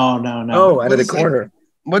 No. Oh, out of the corner.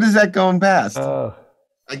 What is that going past? Oh,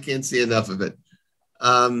 I can't see enough of it.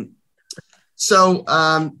 Other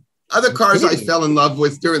cars I fell in love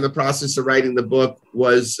with during the process of writing the book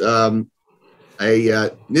was a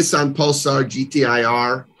Nissan Pulsar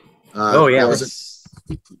GTIR. That was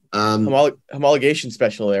homologation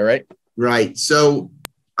special there, right? Right. So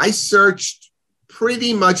I searched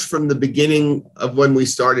pretty much from the beginning of when we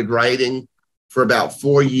started writing for about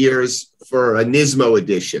 4 years for a Nismo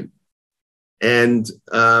edition. And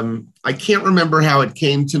I can't remember how it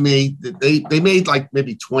came to me. They made like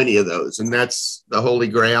maybe 20 of those, and that's the holy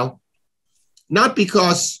grail. Not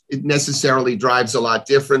because it necessarily drives a lot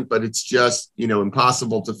different, but it's just,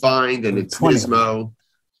 impossible to find, and it's Nismo.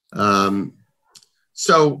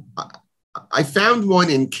 So I found one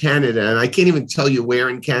in Canada, and I can't even tell you where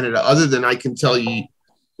in Canada, other than I can tell you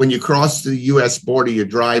when you cross the U.S. border, you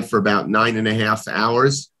drive for about 9.5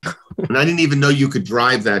 hours. And I didn't even know you could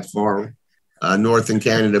drive that far north in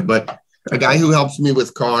Canada. But a guy who helps me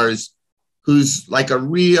with cars, who's like a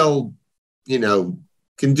real,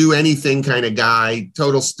 can do anything kind of guy,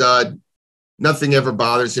 total stud, nothing ever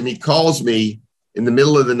bothers him. He calls me in the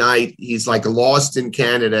middle of the night. He's like lost in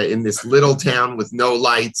Canada in this little town with no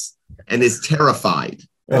lights and is terrified.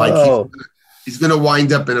 Like he's going to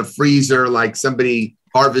wind up in a freezer like somebody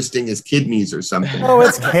harvesting his kidneys or something. Oh,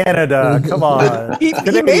 it's Canada. Come on. He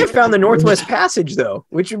may have found the Northwest Passage though,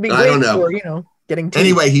 which would be great for, getting tea.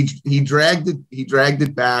 Anyway, he dragged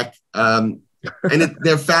it back.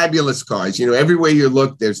 They're fabulous cars. Everywhere you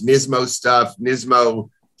look, there's Nismo stuff, Nismo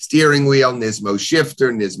steering wheel, Nismo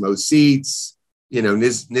shifter, Nismo seats,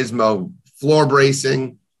 Nismo floor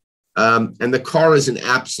bracing. And the car is an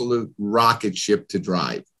absolute rocket ship to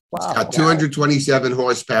drive. Wow, it's got 227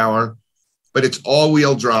 horsepower, but it's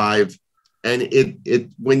all-wheel drive. And it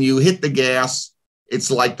when you hit the gas,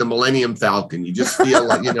 it's like the Millennium Falcon. You just feel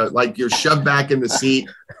like, like you're shoved back in the seat,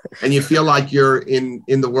 and you feel like you're in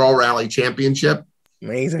the World Rally Championship.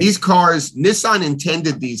 Amazing. These cars, Nissan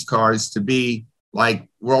intended these cars to be like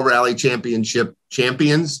World Rally Championship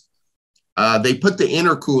champions. They put the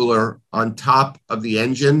intercooler on top of the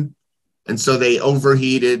engine, and so they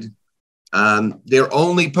overheated. Their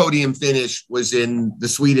only podium finish was in the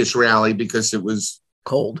Swedish rally because it was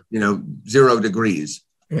cold, 0 degrees.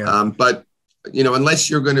 Yeah. But unless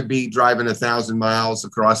you're going to be driving 1,000 miles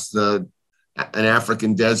across an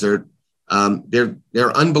African desert, they're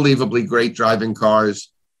unbelievably great driving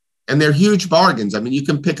cars, and they're huge bargains. I mean, you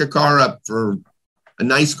can pick a car up for a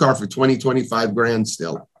nice car for 20-25 grand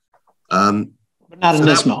still. But not a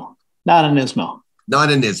Nismo. Not a Nismo.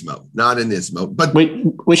 But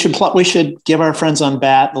we should give our friends on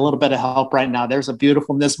BAT a little bit of help right now. There's a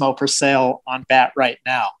beautiful Nismo for sale on BAT right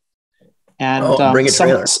now, and bring it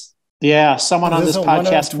trailer. Yeah, someone on this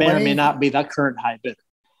podcast may or may not be the current high bidder.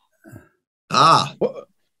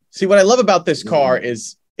 See, what I love about this car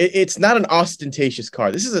is it's not an ostentatious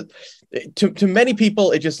car. This is to many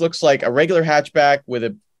people, it just looks like a regular hatchback with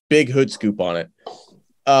a big hood scoop on it.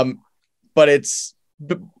 But it's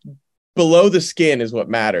below the skin is what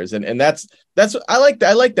matters, and that's I like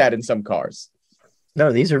that in some cars.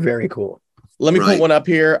 No, these are very cool. Let me put one up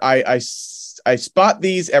here. I spot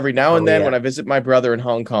these every now and then when I visit my brother in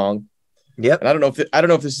Hong Kong. Yep. And I don't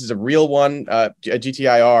know if this is a real one, a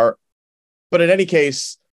GTIR, but in any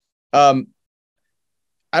case, I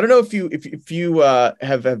don't know if you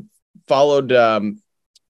have followed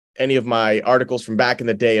any of my articles from back in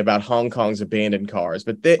the day about Hong Kong's abandoned cars,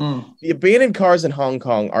 but the abandoned cars in Hong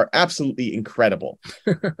Kong are absolutely incredible.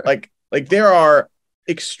 like there are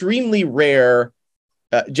extremely rare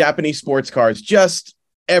Japanese sports cars just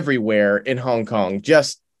everywhere in Hong Kong,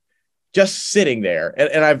 just sitting there.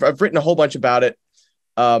 And I've written a whole bunch about it.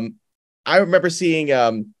 I remember seeing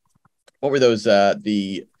what were those?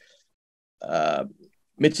 The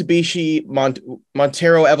Mitsubishi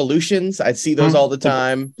Montero Evolutions. I see those all the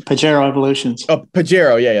time. Pajero Evolutions. Oh,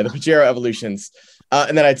 Pajero. Yeah. The Pajero Evolutions.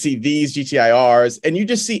 And then I'd see these GTIRs, and you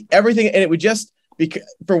just see everything. And it would just be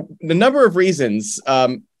for the number of reasons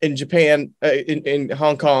in Japan, in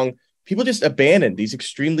Hong Kong, people just abandon these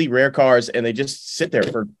extremely rare cars and they just sit there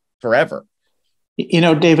for forever.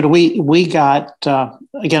 David, we got,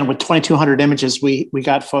 again, with 2,200 images, we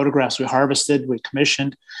got photographs, we harvested, we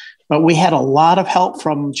commissioned, but we had a lot of help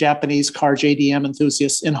from Japanese car JDM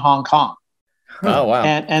enthusiasts in Hong Kong. Oh, wow.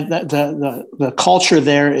 And the culture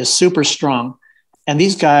there is super strong. And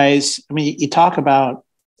these guys, I mean, you talk about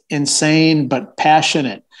insane, but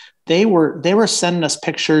passionate. They were sending us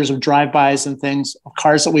pictures of drive-bys and things of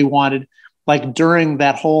cars that we wanted. Like during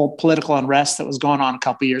that whole political unrest that was going on a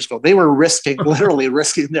couple of years ago, they were literally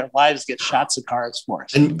risking their lives to get shots of cars for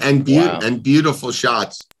us. And beautiful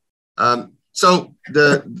shots. So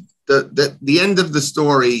the end of the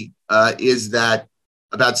story is that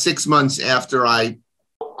about 6 months after I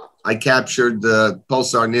captured the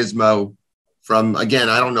Pulsar Nismo from, again,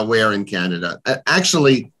 I don't know where in Canada.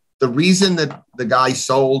 Actually, the reason that the guy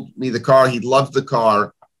sold me the car, he loved the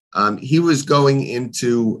car. He was going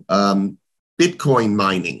into Bitcoin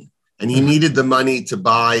mining, and he needed the money to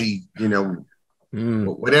buy,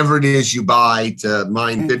 whatever it is you buy to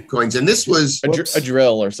mine Bitcoins. And this was a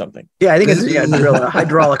drill or something. Yeah, I think it's a drill, a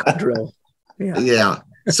hydraulic drill. Yeah.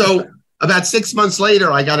 So about 6 months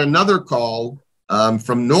later, I got another call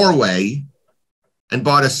from Norway and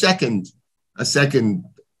bought a second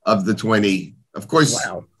of the 20. Of course,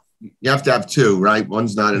 wow. You have to have two, right?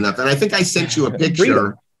 One's not enough. And I think I sent you a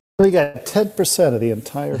picture. We got 10% of the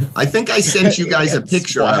entire. I think I sent you guys a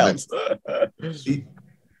picture of it.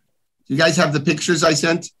 You guys have the pictures I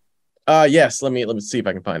sent? Yes. Let me see if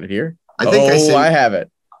I can find it here. I have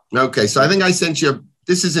it. Okay, so I think I sent you.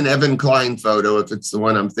 This is an Evan Klein photo, if it's the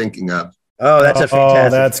one I'm thinking of. Oh, that's a fantastic. Oh,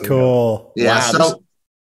 that's cool. Yeah. Wow.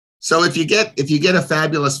 So if you get a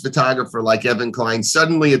fabulous photographer like Evan Klein,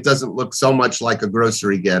 suddenly it doesn't look so much like a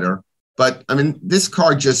grocery getter. But I mean, this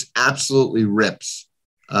car just absolutely rips.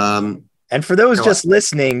 And for those just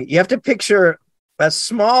listening, you have to picture a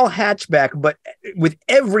small hatchback, but with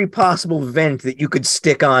every possible vent that you could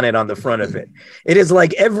stick on it on the front of it. It is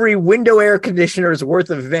like every window air conditioner's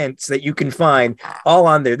worth of vents that you can find all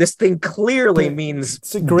on there. This thing clearly means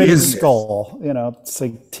it's a great skull, it's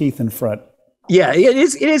like teeth in front. Yeah, it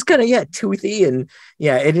is kind of, toothy, and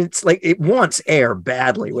it's like it wants air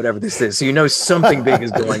badly, whatever this is. So something big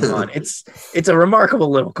is going on. It's a remarkable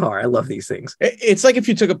little car. I love these things. It's like if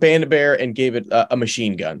you took a Panda Bear and gave it a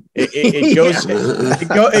machine gun. It goes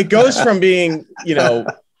it goes from being,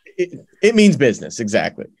 it means business.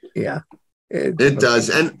 Exactly. Yeah. It does.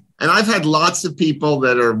 And I've had lots of people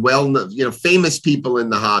that are famous people in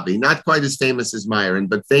the hobby, not quite as famous as Myron,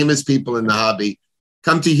 but famous people in the hobby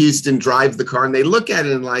come to Houston, drive the car, and they look at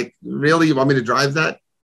it and like, really, you want me to drive that?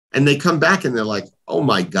 And they come back and they're like, oh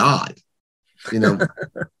my God,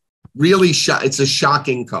 really, it's a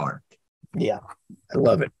shocking car. Yeah, I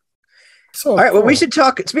love it. So all right, well, we should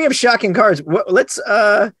talk, speaking of shocking cars, let's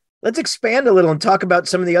expand a little and talk about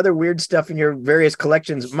some of the other weird stuff in your various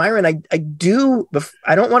collections. Myron, I don't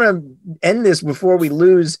want to end this before we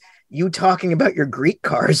lose you talking about your Greek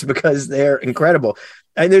cars because they're incredible.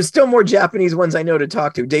 And there's still more Japanese ones I know to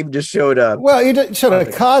talk to. David just showed a. Well, you showed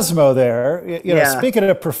a Cosmo there. Speaking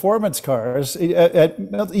of performance cars, you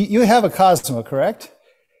have a Cosmo, correct?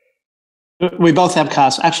 We both have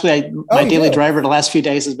Cosmo. Actually, my daily driver the last few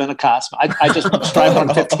days has been a Cosmo. I just drive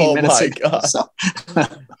on 15 minutes ago. So.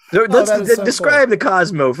 Let's describe the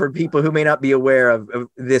Cosmo for people who may not be aware of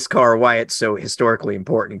this car, why it's so historically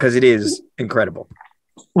important, because it is incredible.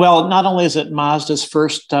 Well, not only is it Mazda's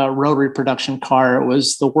first rotary production car, it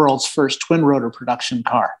was the world's first twin rotor production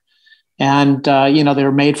car. And, they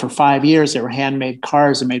were made for 5 years. They were handmade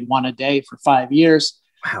cars. They made one a day for 5 years.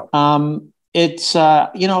 Wow. It's,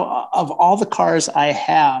 of all the cars I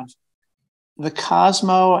have, the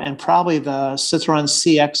Cosmo and probably the Citroen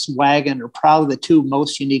CX wagon are probably the two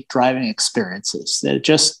most unique driving experiences. They're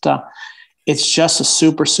just, it's just a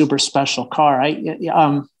super, super special car.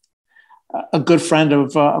 A good friend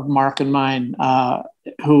of Mark and mine,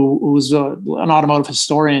 who's an automotive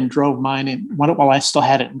historian, drove mine while I still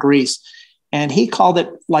had it in Greece. and he called it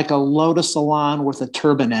like a Lotus Elan with a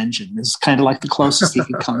turbine engine. Is kind of like the closest he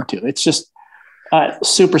could come to. It's just a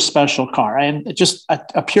super special car, and just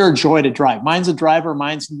a pure joy to drive. Mine's a driver.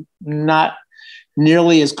 Mine's not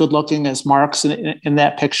nearly as good looking as Mark's in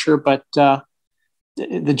that picture, but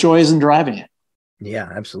the joy is in driving it. Yeah,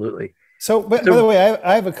 absolutely. So, by the way,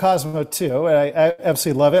 I have a Cosmo too, and I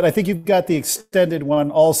absolutely love it. I think you've got the extended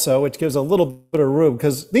one also, which gives a little bit of room,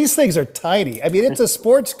 because these things are tiny. I mean, it's a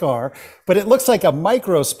sports car, but it looks like a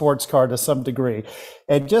micro sports car to some degree.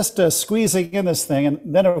 And just squeezing in this thing, and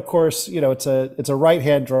then of course, you know, it's a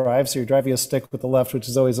right-hand drive, so you're driving a stick with the left, which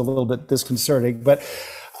is always a little bit disconcerting. But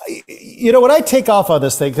you know, when I take off on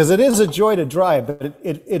this thing, because it is a joy to drive, but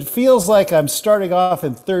it feels like I'm starting off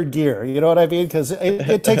in third gear. You know what I mean? Because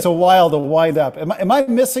it takes a while to wind up. Am I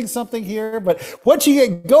missing something here? But once you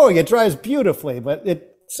get going, it drives beautifully, but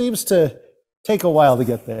it seems to take a while to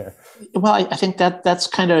get there. Well, I think that's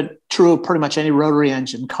kind of true of pretty much any rotary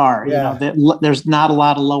engine car. Yeah. You know, there's not a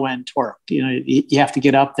lot of low end torque. You know, you have to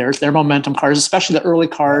get up there. They're momentum cars, especially the early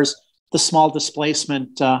cars, the small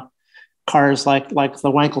displacement cars like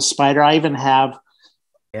the Wankel Spider. I even have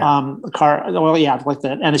a car, like the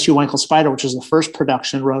NSU Wankel Spider, which is the first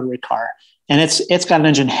production rotary car, and it's got an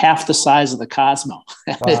engine half the size of the Cosmo.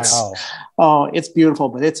 Wow. It's beautiful,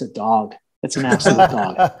 but it's a dog. It's an absolute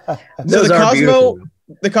dog. So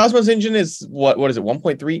the Cosmo's engine is what is it?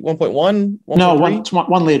 1.3, 1.1? No,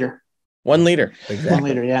 1 liter. 1 liter. Exactly. 1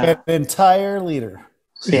 liter, yeah. An entire liter.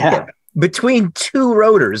 Yeah. Between two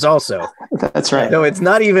rotors also. That's right. No, it's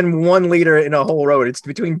not even 1 liter in a whole rotor. It's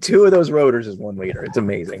between two of those rotors is 1 liter. It's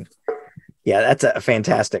amazing. Yeah, that's a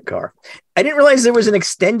fantastic car. I didn't realize there was an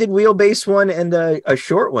extended wheelbase one and a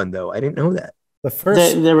short one, though. I didn't know that. The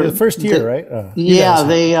first year, right?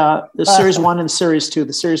 The Series 1 and Series 2.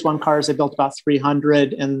 The Series 1 cars, they built about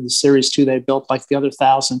 300, and the Series 2, they built like the other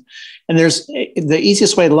 1,000. And there's the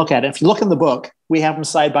easiest way to look at it. If you look in the book, we have them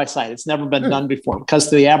side by side. It's never been done before, because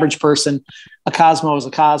to the average person, a Cosmo is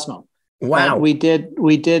a Cosmo. Wow. We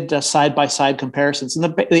did side by side comparisons.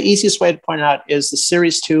 And the easiest way to point out is the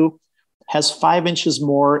Series 2 has 5 inches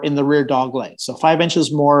more in the rear dog leg. So 5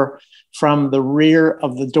 inches more from the rear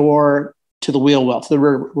of the door to the wheel well, to the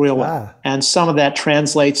rear wheel well. And some of that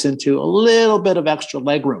translates into a little bit of extra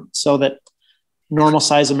leg room so that normal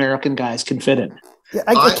size American guys can fit in. Yeah,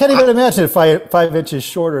 I can't even imagine 5 inches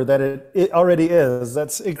shorter than it already is.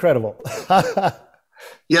 That's incredible.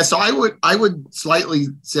 Yeah, so I would slightly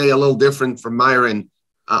say a little different from Myron.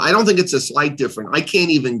 I don't think it's a slight difference. I can't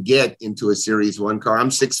even get into a Series 1 car. I'm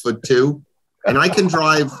 6'2", and I can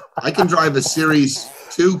drive a Series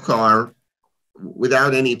 2 car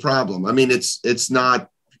without any problem. I mean, it's not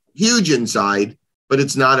huge inside, but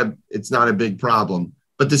it's not a big problem.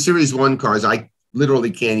 But the Series 1 cars, I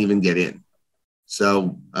literally can't even get in.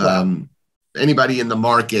 So anybody in the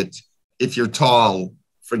market, if you're tall,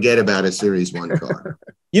 forget about a Series 1 car.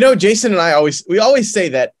 You know, Jason and I always say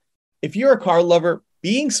that if you're a car lover,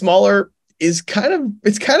 being smaller is kind of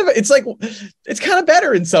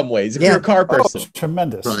better in some ways if you're a car person.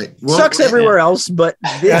 Tremendous. Right. Well, sucks everywhere else, but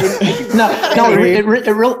it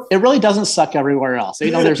really doesn't suck everywhere else. You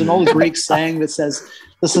know, there's an old Greek saying that says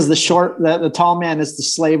this is the tall man is the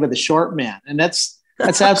slave of the short man, and that's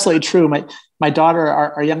absolutely true. My daughter,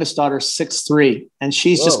 our youngest daughter, is 6'3", and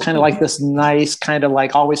she's just kind of like this nice, kind of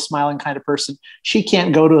like always smiling kind of person. She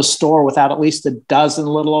can't go to a store without at least a dozen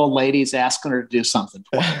little old ladies asking her to do something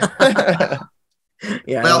for her.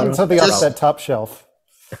 Yeah, well, something off that top shelf.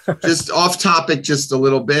 Just off topic, just a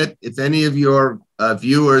little bit. If any of your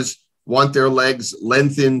viewers want their legs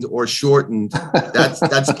lengthened or shortened,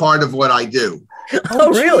 that's part of what I do.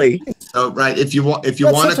 Oh, really? So, right. If you want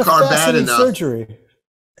a car bad enough, surgery.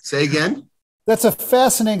 Say again. That's a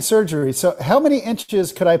fascinating surgery. So how many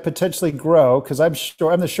inches could I potentially grow? Because I'm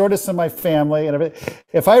the shortest in my family. And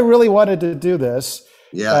if I really wanted to do this,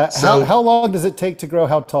 how long does it take to grow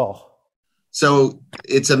how tall? So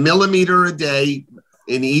it's 1 millimeter a day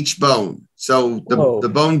in each bone. So the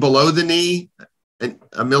bone below the knee,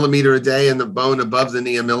 1 millimeter a day, and the bone above the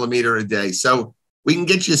knee, 1 millimeter a day. So we can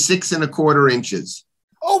get you 6¼ inches.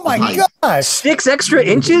 Oh my gosh! 6 extra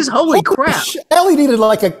inches? Holy crap! I only needed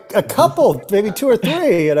like a couple, maybe 2 or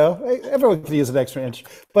 3. You know, everyone could use an extra inch.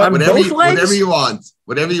 But whatever you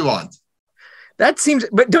want. That seems.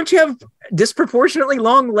 But don't you have disproportionately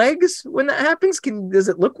long legs when that happens? Does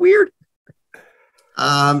it look weird?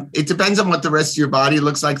 It depends on what the rest of your body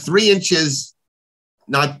looks like. 3 inches,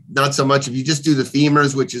 not so much. If you just do the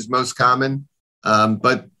femurs, which is most common,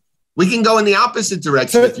 but We can go in the opposite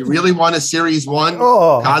direction. If you really want a Series 1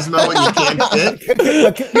 Cosmo and you can't fit.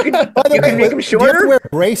 You can make them shorter? Do you have to wear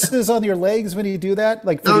braces on your legs when you do that?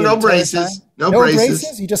 Like no braces. Time? No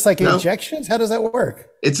braces. You just like injections? How does that work?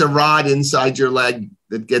 It's a rod inside your leg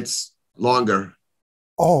that gets longer.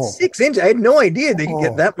 Oh, 6 inches. I had no idea they could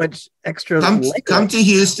get that much extra. Come to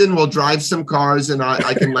Houston. We'll drive some cars and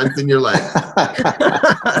I can lengthen your leg.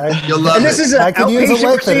 You'll love it. And this is an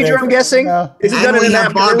outpatient procedure, I'm guessing? Is it done in an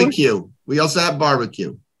afternoon? Barbecue. We also have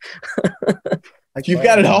barbecue. You've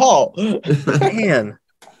got it all. Man.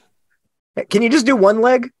 Can you just do one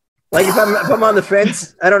leg? Like if I'm on the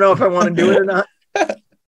fence, I don't know if I want to do it or not.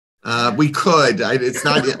 We could.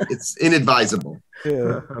 It's inadvisable.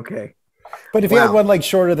 Yeah. Okay. But if you had one leg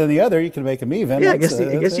shorter than the other, you can make them even. Yeah, I guess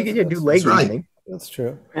you could do leg evening. That's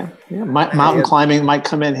true. Yeah. Mountain climbing might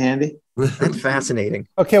come in handy. That's fascinating.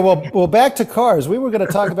 Okay, well, back to cars. We were going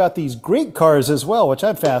to talk about these Greek cars as well, which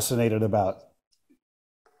I'm fascinated about.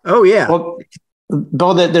 Oh, yeah. Well,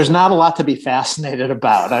 Beau, there's not a lot to be fascinated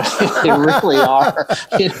about. I mean, they really are,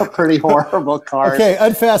 pretty horrible cars. Okay,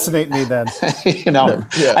 unfascinate me then.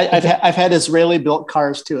 I've had Israeli-built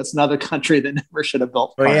cars too. It's another country that never should have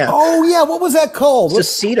built cars. Oh yeah, what was that called? The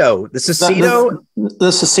Cecedo, the Cecedo,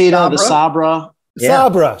 the Sabra.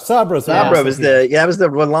 Sabra was the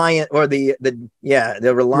Reliant or the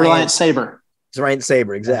Reliant Sabre. It's Reliant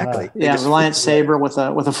Sabre, exactly. Reliant Sabre with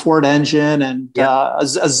a Ford engine and a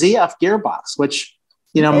ZF gearbox, which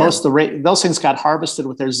most of those things got harvested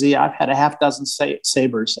with their Z. I've had a half dozen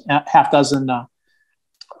Sabres, half dozen the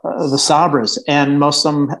Sabras, and most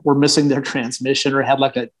of them were missing their transmission or had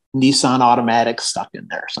like a Nissan automatic stuck in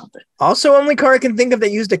there or something. Also, only car I can think of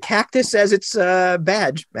that used a cactus as its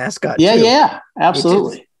badge mascot. Yeah,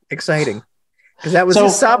 absolutely exciting. Because that was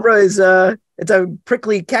his Sabra is it's a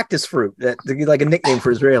prickly cactus fruit that like a nickname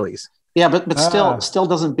for Israelis. Yeah, but still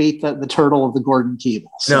doesn't beat the turtle of the Gordon Keeble.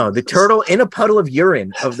 So. No, the turtle in a puddle of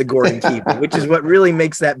urine of the Gordon Keeble, which is what really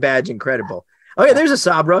makes that badge incredible. Oh yeah, there's a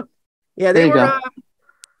Sabra. Yeah, they were.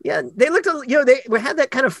 They looked. They had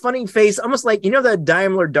that kind of funny face, almost like the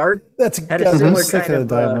Daimler Dart. Had a similar kind of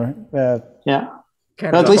Daimler. Yeah.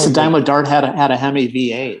 Well, at least the Daimler Dart had a Hemi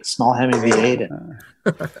V8, small Hemi V8.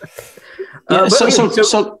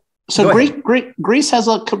 So Greece has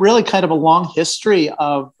a really kind of a long history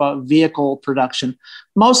of vehicle production,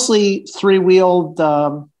 mostly three-wheeled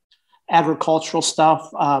agricultural stuff,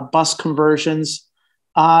 bus conversions.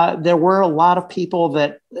 There were a lot of people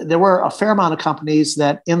there were a fair amount of companies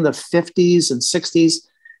that in the 50s and 60s,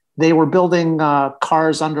 they were building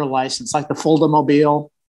cars under license, like the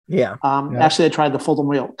Fulda-mobile. Yeah. Actually, they tried the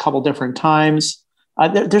Fulda-mobile a couple different times.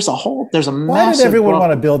 There's a massive. Why did everyone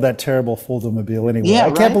want to build that terrible Fulda-mobile anyway? Yeah,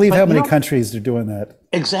 I can't believe how many countries are doing that.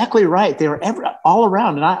 Exactly right. They were all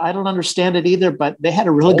around, and I don't understand it either. But they had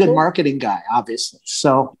a really good marketing guy, obviously.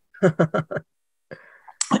 So the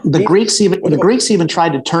Greeks even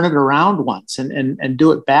tried to turn it around once and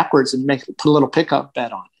do it backwards and put a little pickup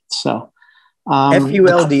bed on it. So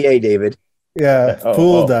Fulda, David. Yeah,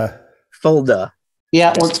 Fulda. Fulda.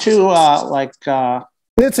 Yeah, or two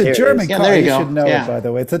it's a German car. There you should know it, by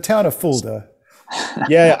the way. It's the town of Fulda.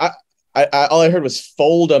 I all I heard was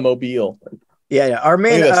Fulda-mobile. Yeah. Our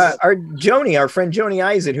man, our friend Joni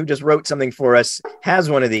Eisen, who just wrote something for us, has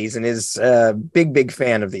one of these and is a big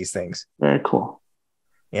fan of these things. Very cool.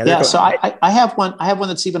 Yeah. Cool. So I have one. I have one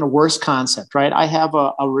that's even a worse concept, right? I have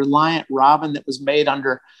a Reliant Robin that was made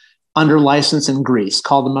under license in Greece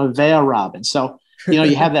called the Mavea Robin. So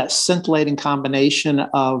you have that scintillating combination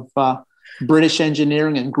of British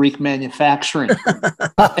engineering and Greek manufacturing.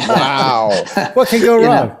 Wow. What can go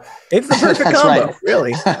wrong? It's the perfect combo, right.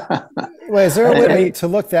 Really. Wait, is there a way to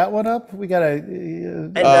look that one up? We got to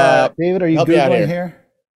David, are you Googling here?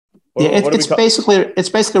 It's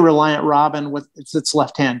basically Reliant Robin with its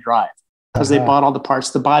left-hand drive because they bought all the parts.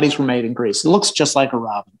 The bodies were made in Greece. It looks just like a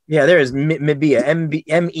Robin. Yeah, there is Mebea,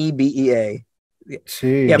 M-E-B-E-A.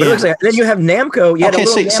 Jeez. Yeah, but it looks like then you have Namco.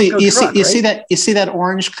 You see that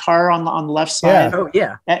orange car on the left side. Yeah. Oh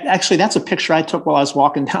yeah. Actually, that's a picture I took while I was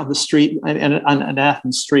walking down the street on an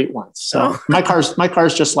Athens street once. So my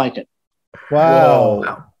car's just like it.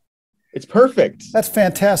 Wow. It's perfect. That's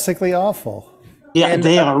fantastically awful. Yeah, and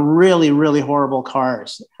they are really, really horrible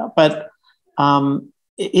cars. But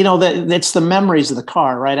it's the memories of the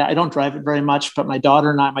car, right? I don't drive it very much, but my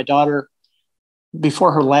daughter.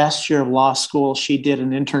 Before her last year of law school, she did an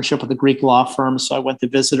internship with a Greek law firm. So I went to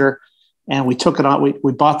visit her and we took it on.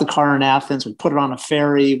 We bought the car in Athens. We put it on a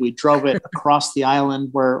ferry. We drove it across the island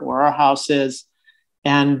where our house is.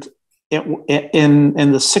 And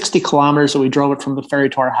in the 60 kilometers that we drove it from the ferry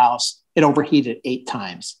to our house, it overheated 8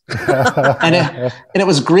 times. and it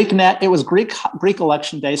was Greek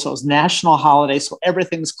election day. So it was national holiday. So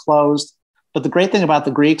everything's closed. But the great thing about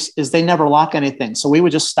the Greeks is they never lock anything. So we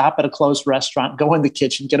would just stop at a closed restaurant, go in the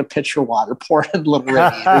kitchen, get a pitcher of water, pour it in a little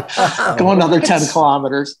radiator, go another 10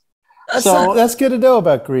 kilometers. That's good to know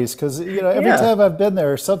about Greece, because every time I've been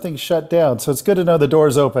there, something's shut down. So it's good to know the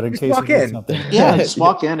door's open in case you need something. Yeah, just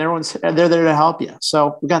walk in. They're there to help you.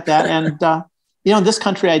 So we got that. And in this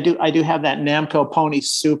country, I do have that Namco Pony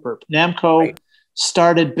Super. Namco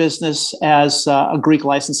started business as a Greek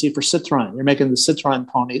licensee for Citroën. They're making the Citroën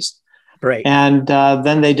ponies. Right. And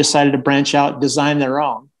then they decided to branch out, design their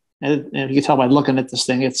own. And you can tell by looking at this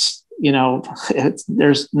thing, there's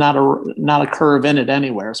not a curve in it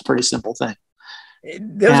anywhere. It's a pretty simple thing.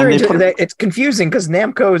 It's confusing because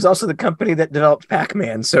Namco is also the company that developed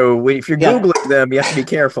Pac-Man. So if you're Googling them, you have to be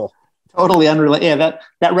careful. Totally unrelated. Yeah,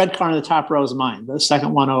 that red car in the top row is mine. The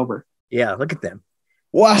second one over. Yeah, look at them.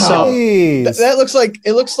 Wow. So that looks like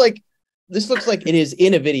this looks like it is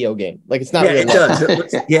in a video game. Like it's not real. It does. It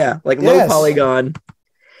looks, low polygon.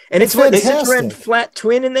 And it's what, is it red flat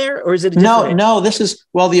twin in there, or is it no? This is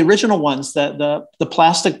the original ones, the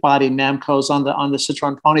plastic body Namco's on the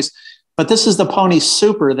Citroën ponies, but this is the Pony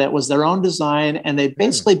Super that was their own design, and they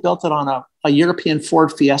basically built it on a European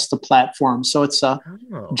Ford Fiesta platform. So it's a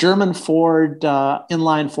German Ford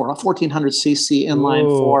inline 4, a 1400cc inline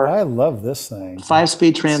 4. I love this thing.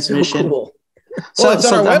 5-speed transmission. So cool. So it's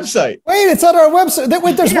on our website. Wait, it's on our website.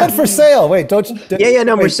 Wait, there's one for sale. Wait, don't show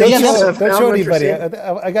anybody.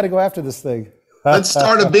 I got to go after this thing. Let's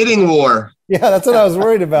start a bidding war. Yeah, that's what I was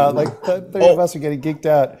worried about. Like, three of us are getting geeked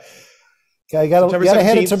out. I got to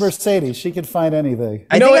hand it to Mercedes. She can find anything.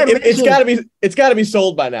 It's got to be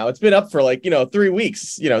sold by now. It's been up for 3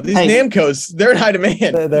 weeks. These Namcos, they're in high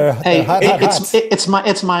demand.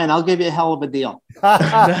 It's mine. I'll give you a hell of a deal.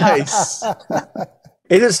 Nice.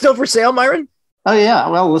 Is it still for sale, Myron? Oh yeah.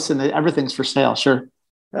 Well, listen, everything's for sale. Sure.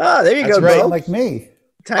 Ah, there you go, right. Beau. Like me.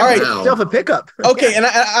 Time to get yourself a pickup. Okay, and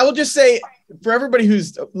I will just say, for everybody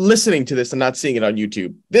who's listening to this and not seeing it on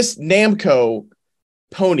YouTube, this Namco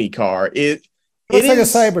pony car it's like a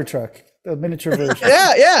Cybertruck, a miniature version.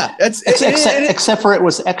 yeah. Except for it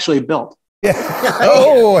was actually built. Yeah.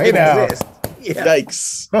 Hey now.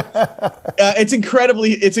 Yikes.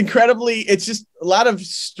 It's just a lot of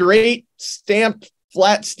straight stamped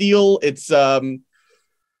flat steel. It's the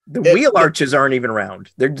wheel arches aren't even round.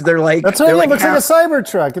 They're like, that's what it looks like a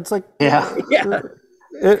Cybertruck. It's like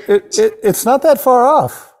it's not that far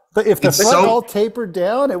off. But if the front all tapered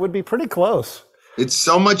down, it would be pretty close. It's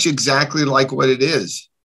so much exactly like what it is.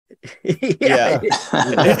 Yeah.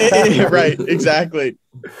 Right, exactly.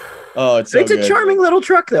 Oh, it's a charming little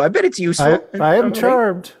truck, though. I bet it's useful. I am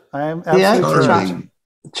charmed. I am absolutely charming.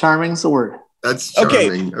 Charming's the word. That's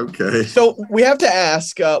charming. Okay. So we have to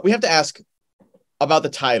ask about the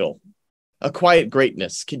title, A Quiet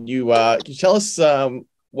Greatness. Can you tell us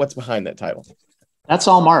what's behind that title? That's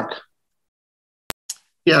all Mark.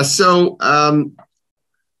 Yeah. So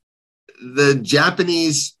the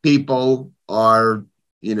Japanese people are,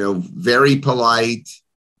 very polite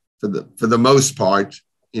for the most part.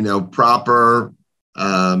 Proper,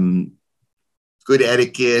 good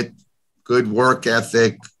etiquette, good work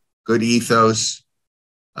ethic, good ethos.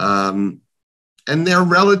 And they're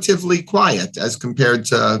relatively quiet as compared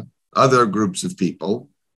to other groups of people.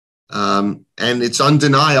 And it's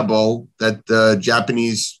undeniable that the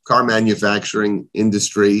Japanese car manufacturing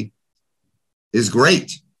industry is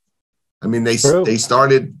great. I mean, they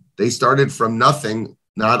started from nothing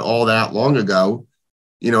not all that long ago.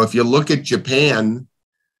 If you look at Japan,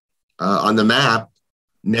 on the map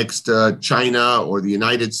next to China or the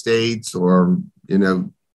United States or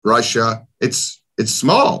Russia, it's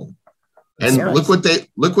small, and look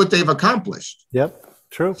what they've accomplished. Yep,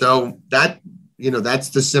 true. So that's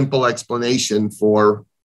the simple explanation for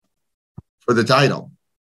the title.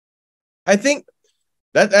 I think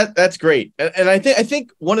that's great, and I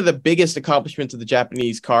think one of the biggest accomplishments of the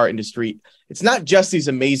Japanese car industry, it's not just these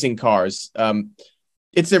amazing cars,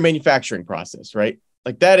 it's their manufacturing process, right?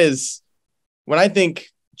 Like that is, when I think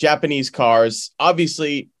Japanese cars,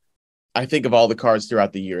 obviously I think of all the cars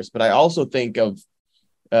throughout the years, but I also think of,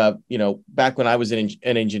 back when I was an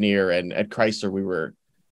engineer and at Chrysler,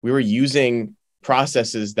 we were using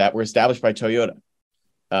processes that were established by Toyota.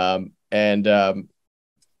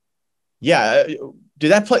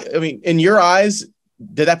 Did that play, in your eyes,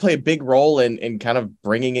 did that play a big role in kind of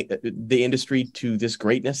bringing the industry to this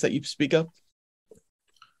greatness that you speak of?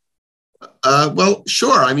 Well,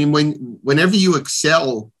 sure. I mean, whenever you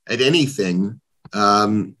excel at anything,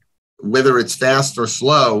 whether it's fast or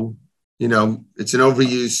slow, it's an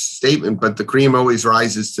overused statement, but the cream always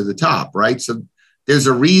rises to the top, right? So there's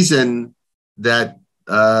a reason that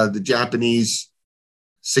the Japanese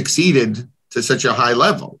succeeded to such a high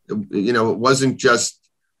level. It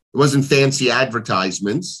wasn't fancy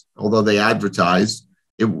advertisements, although they advertised.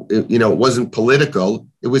 It wasn't political.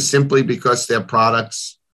 It was simply because their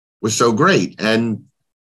products were so great. And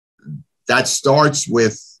that starts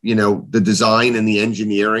with, the design and the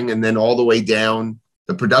engineering, and then all the way down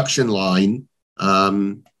the production line,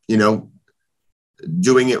 doing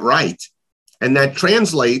it right. And that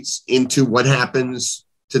translates into what happens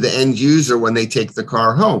to the end user when they take the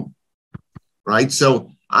car home, right?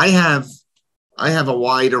 So I have a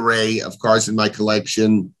wide array of cars in my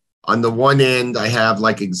collection. On the one end, I have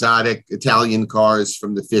like exotic Italian cars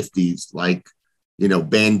from the 50s, like,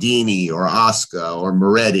 Bandini or Oscar or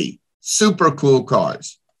Moretti, super cool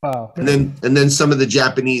cars. Wow. And then some of the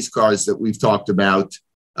Japanese cars that we've talked about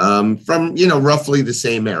from, roughly the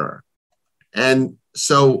same era. And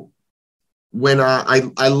so when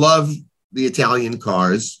I love the Italian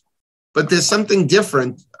cars, but there's something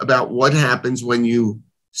different about what happens when you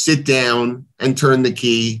sit down and turn the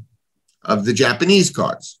key of the Japanese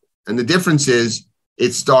cars. And the difference is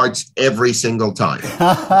it starts every single time,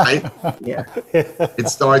 right? Yeah. It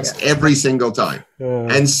starts every single time.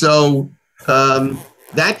 And so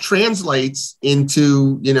that translates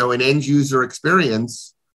into, an end user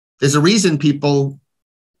experience. There's a reason people,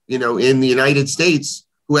 in the United States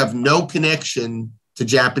who have no connection to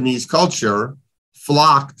Japanese culture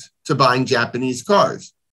flocked to buying Japanese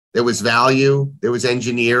cars. There was value, there was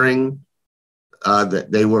engineering,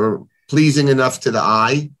 that they were pleasing enough to the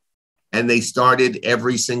eye, and they started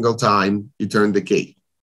every single time you turned the key.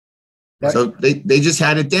 Right. So they just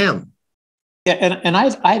had it down. Yeah, and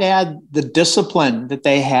I'd add the discipline that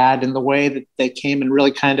they had in the way that they came and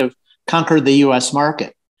really kind of conquered the U.S.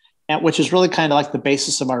 market, and which is really kind of like the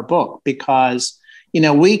basis of our book, because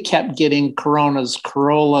we kept getting Coronas,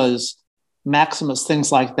 Corollas, Maximas,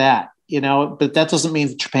 things like that. But that doesn't mean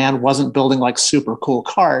that Japan wasn't building like super cool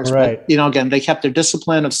cars. Right. But, again, they kept their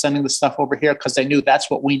discipline of sending the stuff over here because they knew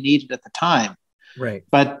that's what we needed at the time. Right.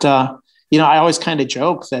 But, I always kind of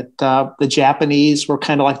joke that the Japanese were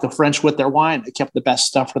kind of like the French with their wine. They kept the best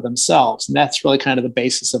stuff for themselves. And that's really kind of the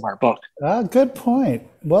basis of our book. Good point.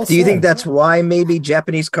 Well Do you think that's why maybe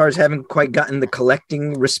Japanese cars haven't quite gotten the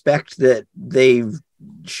collecting respect that they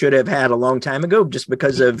should have had a long time ago, just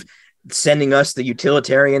because of sending us the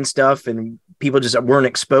utilitarian stuff and people just weren't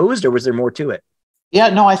exposed, or was there more to it? Yeah,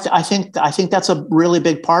 no, I think that's a really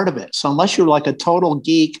big part of it. So unless you're like a total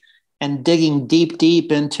geek and digging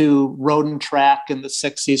deep into road and track in the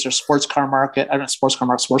 60s or sports car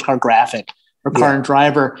graphic or car and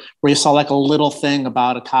driver, where you saw like a little thing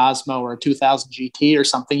about a Cosmo or a 2000 GT or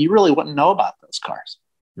something, you really wouldn't know about those cars.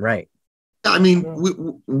 Right. I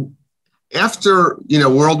mean, after,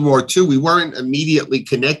 World War II, we weren't immediately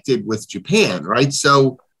connected with Japan, right?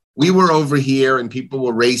 So we were over here and people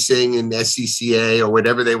were racing in SCCA or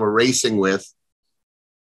whatever they were racing with.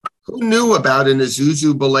 Who knew about an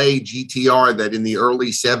Isuzu Belay GTR that in the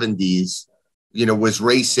early 70s, was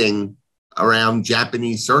racing around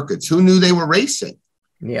Japanese circuits? Who knew they were racing?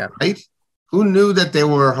 Yeah. Right? Who knew that they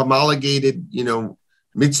were homologated,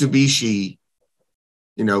 Mitsubishi,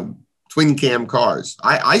 twin cam cars?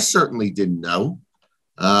 I certainly didn't know.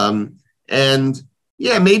 And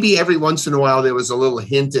yeah, maybe every once in a while there was a little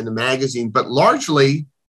hint in the magazine, but largely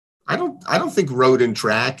I don't think road and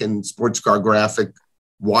track and sports car graphic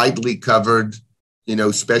widely covered,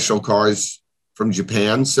 special cars from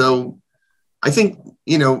Japan. So I think,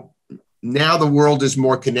 now the world is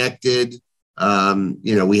more connected.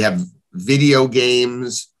 We have video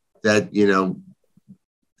games that,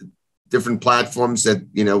 different platforms that,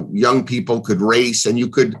 young people could race, and you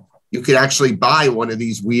could actually buy one of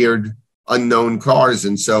these weird unknown cars.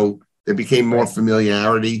 And so there became more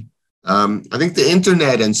familiarity. I think the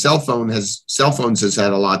internet and cell phones has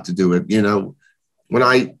had a lot to do with it. When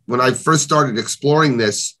I first started exploring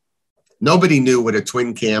this, nobody knew what a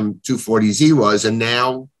twin cam 240Z was. And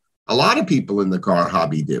now a lot of people in the car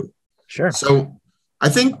hobby do. Sure. So I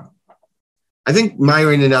think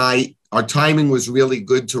Myron and our timing was really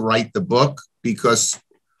good to write the book, because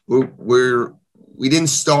we didn't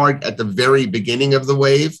start at the very beginning of the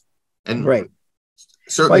wave, and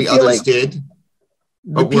certainly others did.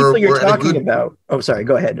 The people you're talking about. Oh, sorry.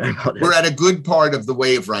 Go ahead. We're at a good part of the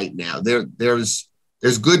wave right now.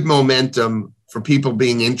 There's good momentum for people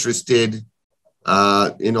being interested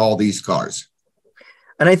in all these cars.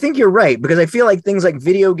 And I think you're right, because I feel like things like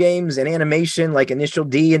video games and animation, like Initial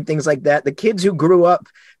D and things like that, the kids who grew up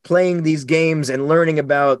playing these games and learning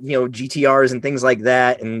about, GTRs and things like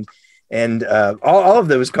that, and And all of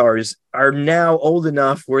those cars are now old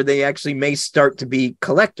enough where they actually may start to be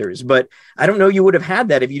collectors. But I don't know you would have had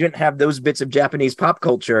that if you didn't have those bits of Japanese pop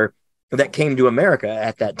culture that came to America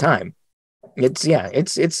at that time.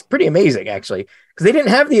 It's pretty amazing, actually, because they didn't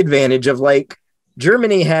have the advantage of, like,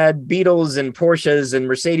 Germany had Beetles and Porsches and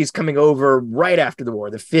Mercedes coming over right after the war,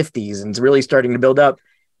 the 50s, and really starting to build up.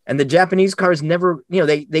 And the Japanese cars never,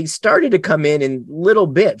 they started to come in little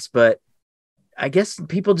bits, but I guess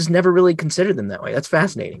people just never really considered them that way. That's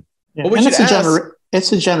fascinating. Yeah. And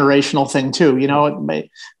it's a generational thing too.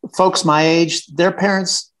 Folks my age, their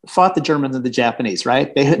parents fought the Germans and the Japanese,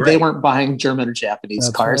 right? They weren't buying German or Japanese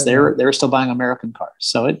cars. Right, they were still buying American cars.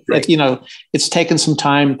 So it's taken some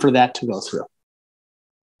time for that to go through.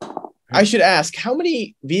 I should ask, how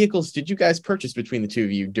many vehicles did you guys purchase between the two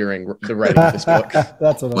of you during the writing of this book?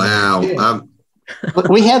 That's wow.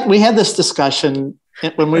 We had this discussion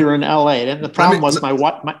when we were in LA, and the problem was my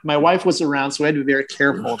wife was around, so we had to be very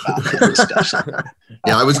careful about the discussion.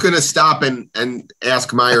 Yeah, I was going to stop and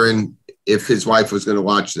ask Myron if his wife was going to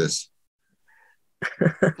watch this.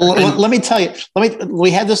 Well, let me tell you.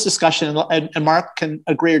 We had this discussion, and Mark can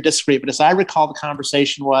agree or disagree, but as I recall, the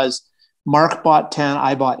conversation was Mark bought 10,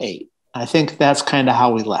 I bought 8. I think that's kind of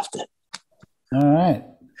how we left it. All right.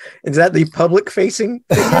 Is that the public facing?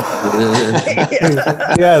 Yes,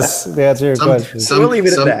 the answer to your question. We'll leave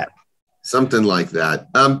it at that. Something like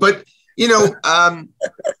that. But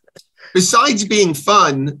besides being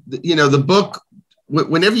fun, the book,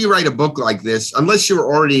 whenever you write a book like this, unless you're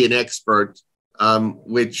already an expert,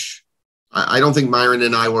 which I don't think Myron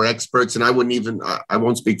and I were experts, and I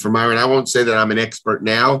won't speak for Myron. I won't say that I'm an expert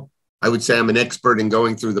now. I would say I'm an expert in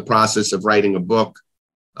going through the process of writing a book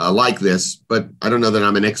like this, but I don't know that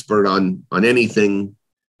I'm an expert on anything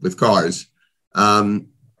with cars.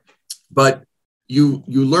 But you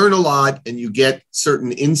learn a lot, and you get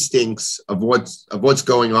certain instincts of what's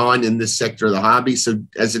going on in this sector of the hobby. So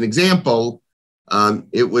as an example,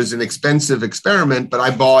 it was an expensive experiment, but I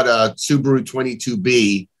bought a Subaru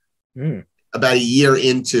 22B about a year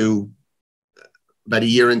into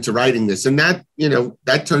writing this. And that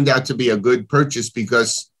turned out to be a good purchase,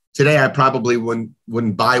 because today I probably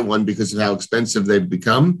wouldn't buy one because of how expensive they've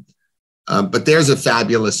become. But there's a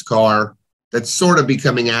fabulous car that's sort of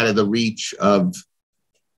becoming out of the reach of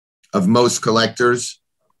most collectors.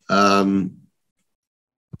 That's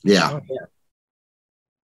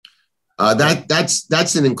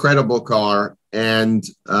an incredible car, and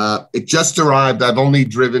it just arrived. I've only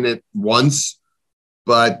driven it once,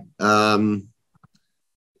 but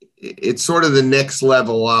it's sort of the next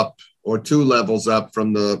level up, or 2 levels up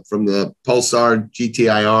from the Pulsar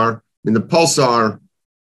GTIR. I mean, the Pulsar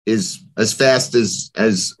is as fast as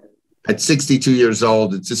at 62 years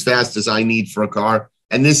old. It's as fast as I need for a car,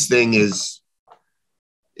 and this thing is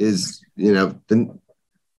the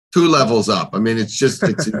 2 levels up. I mean, it's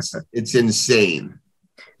insane.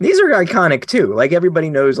 These are iconic too. Like,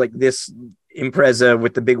 everybody knows, like, this Impreza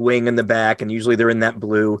with the big wing in the back, and usually they're in that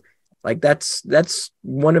blue. Like, that's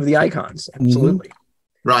one of the icons. Absolutely.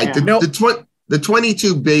 Right. Yeah. The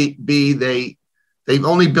 22B, they've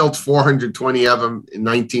only built 420 of them in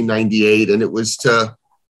 1998, and it was to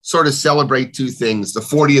sort of celebrate 2 things: the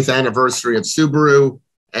 40th anniversary of Subaru,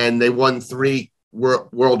 and they won 3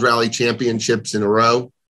 World Rally Championships in a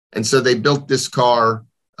row. And so they built this car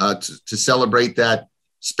to celebrate that.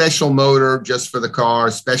 Special motor just for the car,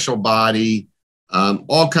 special body,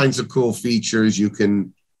 all kinds of cool features. You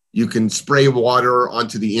can spray water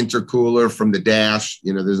onto the intercooler from the dash.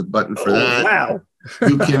 There's a button for that. Wow.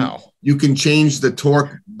 You can change the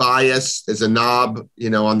torque bias. There's a knob,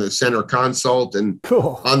 on the center console, and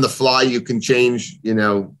on the fly you can change,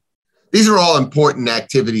 these are all important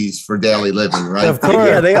activities for daily living, right? Of course.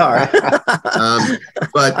 Yeah, they are.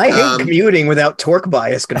 But I hate commuting without torque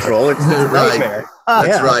bias control. It's a nightmare.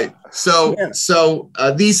 That's right. So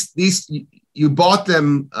these you bought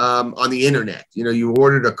them on the internet. You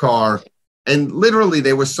ordered a car, and literally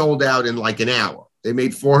they were sold out in like an hour. They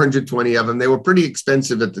made 420 of them. They were pretty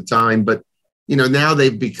expensive at the time, but now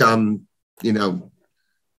they've become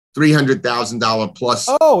 $300,000 plus.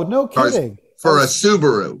 Oh, no kidding! For a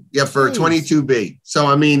Subaru, for a 22B. So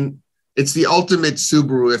I mean, it's the ultimate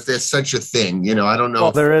Subaru, if there's such a thing. I don't know.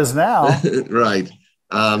 Well, there is now. Right.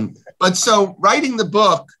 But so writing the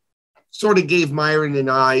book sort of gave Myron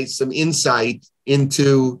and I some insight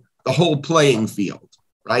into the whole playing field,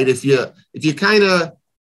 right? If you've kind of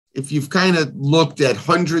looked at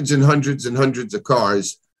hundreds and hundreds and hundreds of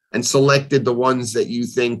cars and selected the ones that you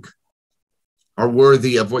think are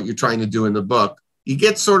worthy of what you're trying to do in the book, you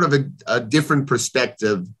get sort of a different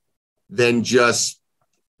perspective than just,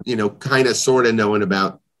 kind of sort of knowing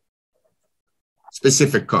about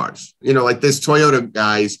specific cars, like this Toyota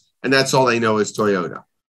guys, and that's all they know is Toyota.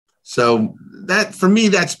 So that, for me,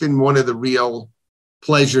 that's been one of the real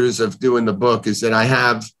pleasures of doing the book, is that I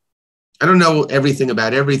don't know everything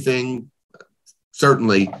about everything,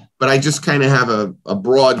 certainly, but I just kind of have a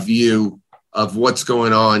broad view of what's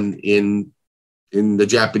going on in the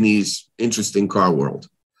Japanese interesting car world.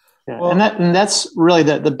 Yeah. Well, and that's really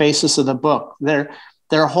the basis of the book.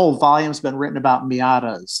 Their whole volume's been written about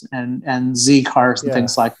Miatas and Z cars and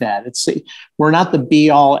things like that. We're not the be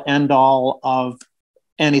all end all of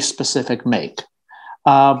any specific make,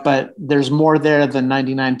 but there's more there than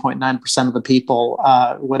 99.9% of the people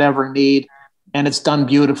would ever need, and it's done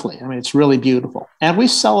beautifully. I mean, it's really beautiful, and we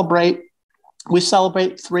celebrate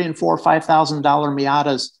 $3,000 and $4,000, $5,000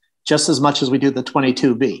 Miatas just as much as we do the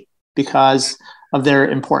 22B because of their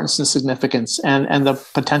importance and significance and the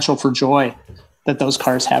potential for joy that those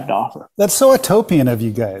cars have to offer. That's so Autopian of you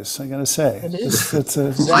guys, I gotta say. It is.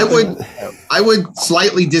 I would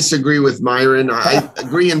slightly disagree with Myron. I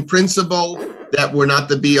agree in principle that we're not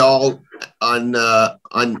the be all on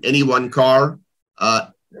any one car,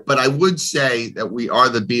 but I would say that we are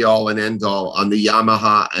the be all and end all on the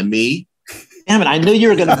Yamaha Ami. Damn it! I knew you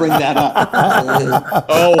were going to bring that up.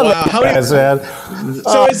 Oh wow! How many?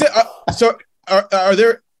 So is it? So are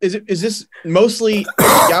there? Is this mostly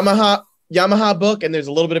Yamaha book, and there's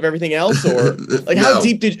a little bit of everything else, or like No. how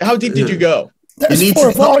deep did you go? There's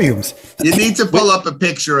 4 volumes. You need to pull up a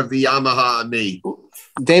picture of the Yamaha Ami.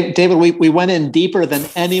 David, we went in deeper than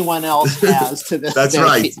anyone else has to this. That's day.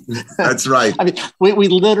 right. That's right. I mean, we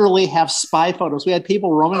literally have spy photos. We had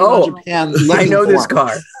people roaming around Japan. I know this for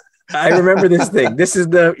car. I remember this thing. This is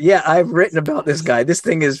I've written about this guy. This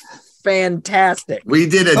thing is fantastic. We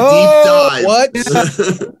did a deep dive. What? It's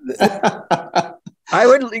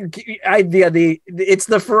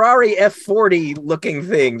the Ferrari F40 looking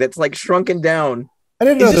thing that's like shrunken down. I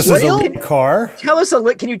didn't know Is this this was real? a car.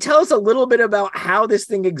 Can you tell us a little bit about how this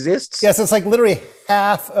thing exists? Yes, it's like literally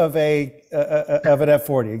half of an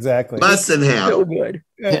F40, exactly. Less than half. So good.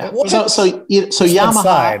 Yeah. So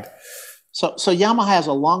Yamaha. So Yamaha has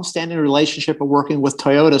a long-standing relationship of working with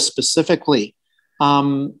Toyota specifically.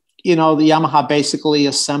 The Yamaha basically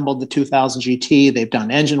assembled the 2000 GT. They've done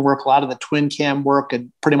engine work, a lot of the twin cam work,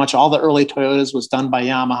 and pretty much all the early Toyotas was done by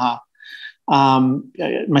Yamaha. My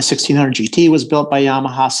 1600 GT was built by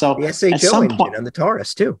Yamaha. So the SHO engine on the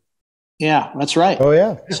Taurus too. Yeah, that's right. Oh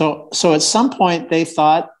yeah. So at some point they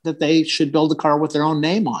thought that they should build a car with their own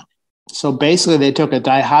name on. So basically they took a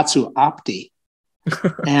Daihatsu Opti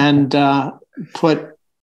and kind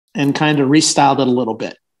of restyled it a little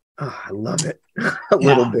bit. Oh, I love it. a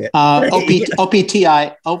little bit.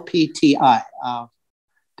 OPTI,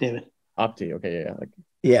 David. Opti, okay, yeah.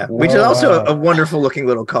 Yeah, which is also a wonderful looking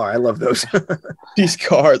little car. I love those. These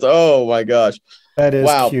cars, oh my gosh. That is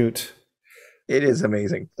cute. It is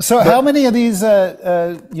amazing. So how many of these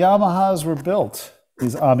Yamahas were built?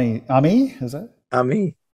 These Ami, is it?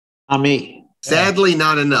 Ami. Sadly,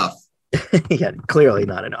 not enough. Yeah, clearly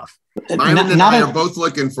not enough. Myron and I are both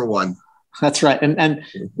looking for one. That's right. And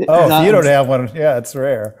if you don't have one, yeah, it's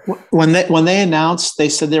rare. When they announced, they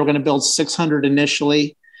said they were going to build 600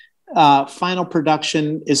 initially. Final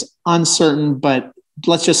production is uncertain, but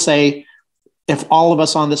let's just say if all of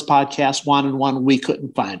us on this podcast wanted one, we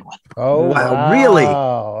couldn't find one. Oh, wow. Really?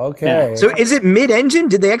 Okay. Yeah. So is it mid-engine?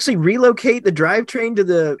 Did they actually relocate the drivetrain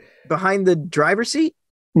to behind the driver's seat?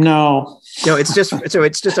 No, it's just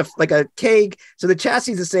like a K. So the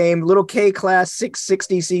chassis is the same, little K class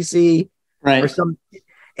 660cc, right? Or some.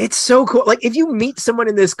 It's so cool. Like if you meet someone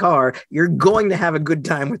in this car, you're going to have a good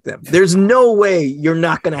time with them. There's no way you're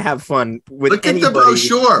not going to have fun with. Look anybody. at the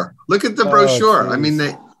brochure. Look at the brochure. Geez. I mean,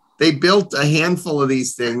 they built a handful of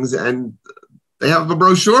these things, and they have a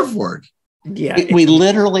brochure for it. Yeah, we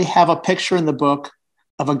literally have a picture in the book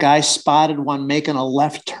of a guy spotted one making a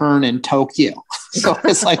left turn in Tokyo. So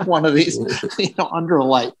it's like one of these, under a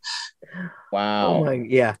light. Wow. Oh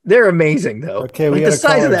yeah, they're amazing though. Okay, like the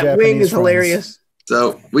size of that Japanese wing is friends. hilarious.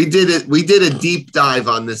 So we did it. We did a deep dive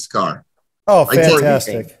on this car. Oh,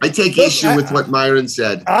 fantastic. I take issue with what Myron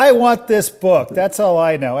said. I want this book. That's all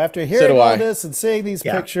I know. After hearing all this and seeing these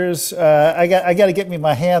pictures, I got to get me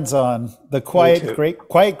my hands on the quiet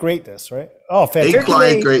greatness, right? Oh, fantastic.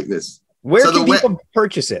 Quiet greatness. Where can people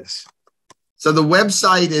purchase this? So the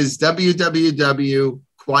website is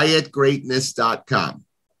www.quietgreatness.com.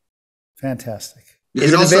 Fantastic. You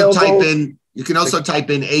can also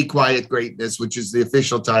type in A Quiet Greatness, which is the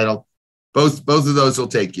official title. Both of those will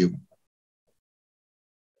take you.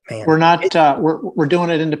 Man. We're not we're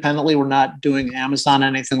doing it independently. We're not doing Amazon,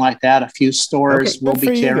 anything like that. A few stores will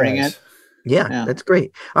be carrying it. Yeah, that's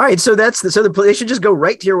great. All right, so they should just go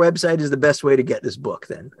right to your website is the best way to get this book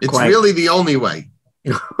then. It's really the only way.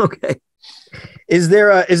 Okay. Is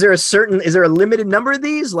there a limited number of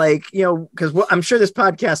these? Like, because I'm sure this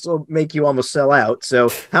podcast will make you almost sell out.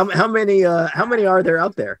 So how many are there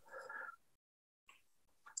out there?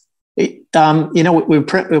 We're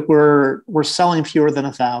selling fewer than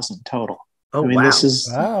 1,000 total. Oh, wow.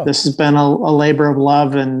 This has been a labor of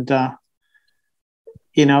love, and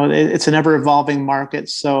it's an ever evolving market.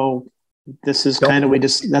 So this is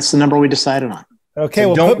that's the number we decided on. Okay,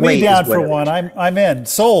 well, put me down for one. I'm in.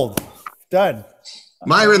 Sold. Done.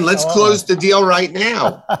 Myron, let's close the deal right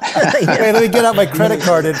now. Wait, let me get out my credit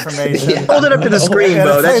card information. Yeah. Hold it up to the screen,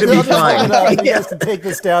 Beau. That should be fine. You guys can take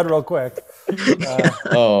this down real quick.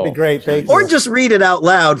 Be great. Thank you. Or just read it out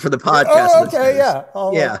loud for the podcast. Oh, okay, listeners.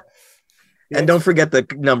 Yeah. And don't forget the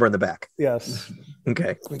number in the back. Yes.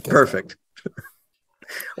 Okay. Perfect.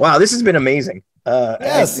 Wow, this has been amazing.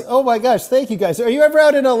 Yes. Oh my gosh. Thank you guys. Are you ever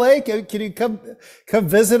out in LA? Can you come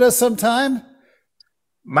visit us sometime?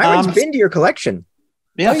 Myron's been to your collection.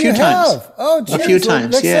 Yeah, a few times. Oh, geez. A few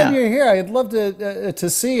times. Next time you're here, I'd love to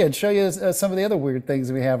see and show you some of the other weird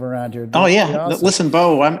things we have around here. Awesome. Listen,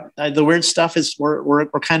 Beau, the weird stuff is we're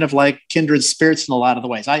kind of like kindred spirits in a lot of the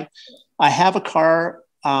ways. I have a car,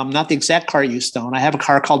 not the exact car you used to own. I have a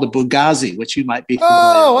car called a Bugatti, which you might be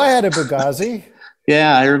familiar with. I had a Bugatti.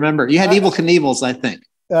 Yeah, I remember. You had Evel Knievel's, I think.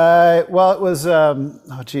 Well, it was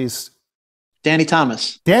Danny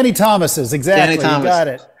Thomas. Danny Thomas's, exactly. Danny Thomas. You got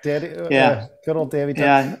it. Danny, good old Danny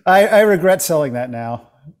Thomas. Yeah. I regret selling that now.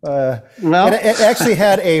 It actually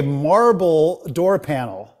had a marble door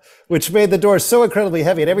panel, which made the door so incredibly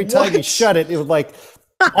heavy. And every time you shut it, it would like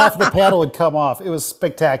half the panel would come off. It was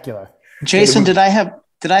spectacular. Jason, did I have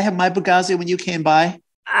my Bugatti when you came by?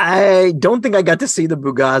 I don't think I got to see the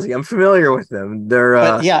Bugatti. I'm familiar with them. They're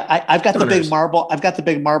I've got the big marble. I've got the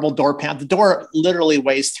big marble door panel. The door literally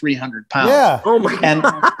weighs 300 pounds. Yeah. Oh my God.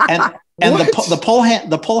 And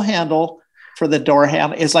the pull handle for the door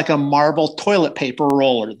handle is like a marble toilet paper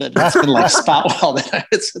roller that's been like spot welded.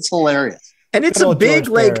 It's hilarious. And it's a big,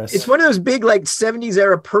 it's one of those big, 70s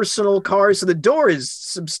era personal cars. So the door is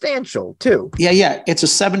substantial too. Yeah. It's a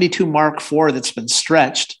 72 Mark IV that's been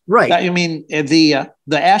stretched. Right. I mean, the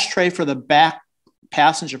ashtray for the back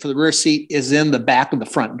passenger for the rear seat is in the back of the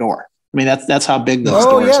front door. I mean, that's how big those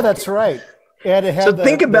doors are. That's right. And it had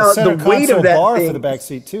think about the weight of that bar thing. For the back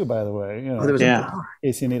seat too, by the way. There was a bar. In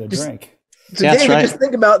case you need a drink. So David, just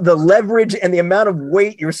think about the leverage and the amount of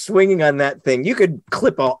weight you're swinging on that thing. You could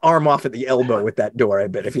clip an arm off at the elbow with that door, I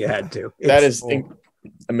bet, if you had to. That is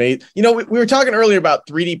amazing. We were talking earlier about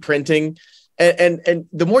 3D printing, and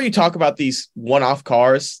the more you talk about these one-off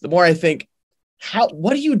cars, the more I think,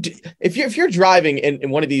 what do you do if you're driving in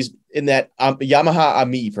one of these, in that Yamaha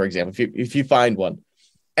Ami, for example, if you find one,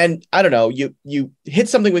 and I don't know, you hit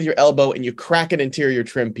something with your elbow and you crack an interior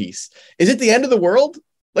trim piece. Is it the end of the world?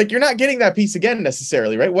 Like, you're not getting that piece again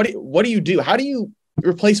necessarily, right? What do you do? How do you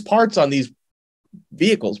replace parts on these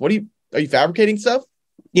vehicles? Are you fabricating stuff?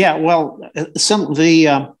 Yeah, well,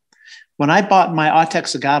 when I bought my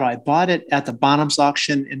Autex Zagato, I bought it at the Bonhams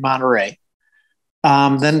auction in Monterey.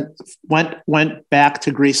 Then went back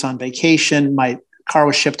to Greece on vacation. My car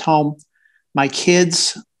was shipped home. My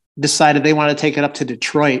kids decided they wanted to take it up to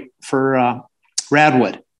Detroit for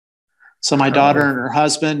Radwood. So my daughter and her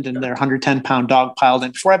husband and their 110-pound dog piled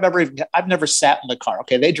in. Before I've never sat in the car.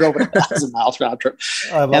 Okay, they drove it 1,000 miles round trip,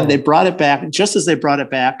 and they brought it back. Just as they brought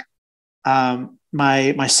it back,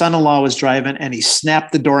 my son-in-law was driving, and he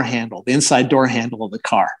snapped the inside door handle of the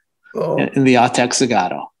car in the Autex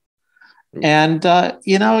Zagato. And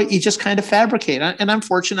you just kind of fabricate. And I'm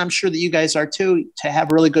fortunate. I'm sure that you guys are too, to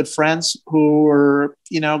have really good friends who are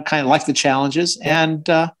kind of like the challenges and.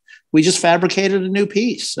 We just fabricated a new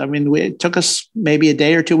piece. I mean, it took us maybe a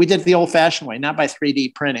day or two. We did it the old-fashioned way, not by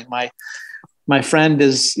 3D printing. My friend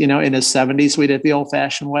is, in his 70s. We did it the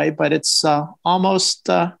old-fashioned way, but it's you almost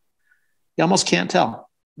can't tell.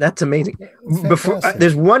 That's amazing.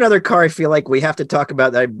 There's one other car I feel like we have to talk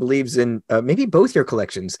about that I believe's in maybe both your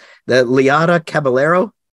collections, the Liata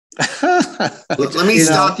Caballero. Let me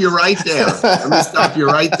stop you right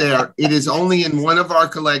there. It is only in one of our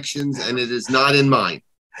collections, and it is not in mine.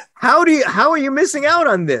 How are you missing out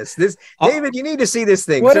on this? David, you need to see this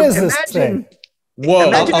thing. What is this thing? Whoa!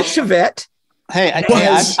 Imagine a Chevette. Hey,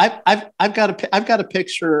 I've got a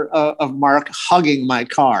picture of Mark hugging my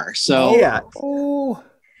car. So yeah,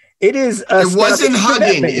 it is. It wasn't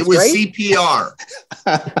hugging. It was right? CPR.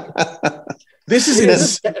 This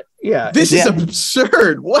is This is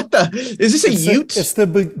absurd. What the? Is this a Ute? It's the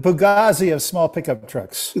Bugatti of small pickup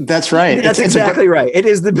trucks. That's right. That's exactly right. It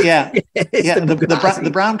is the the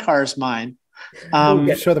brown car is mine.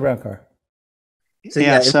 Show the brown car.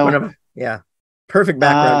 Perfect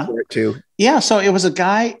background for it too. Yeah, so it was a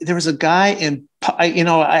guy. There was a guy in,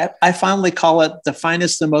 I fondly call it the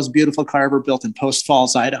finest and most beautiful car ever built in Post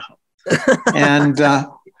Falls, Idaho. And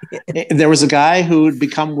there was a guy who had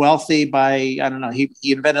become wealthy by, I don't know, he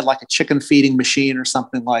invented like a chicken feeding machine or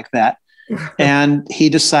something like that. And he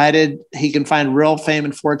decided he can find real fame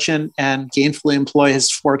and fortune and gainfully employ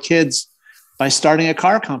his 4 kids by starting a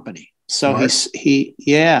car company. So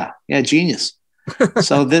genius.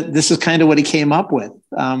 So this is kind of what he came up with.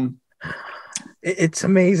 It's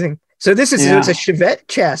amazing. So this is it's a Chevette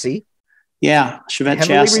chassis. Yeah, Chevette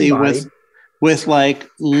chassis with like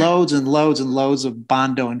loads and loads and loads of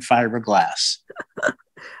Bondo and fiberglass.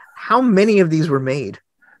 How many of these were made?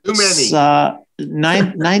 Too many.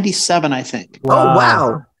 97, I think. Wow. Oh,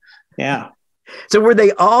 wow. Yeah. So were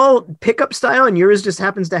they all pickup style, and yours just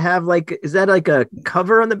happens to have is that like a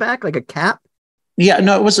cover on the back, like a cap? Yeah,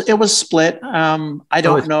 no, it was split. I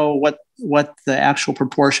don't know what the actual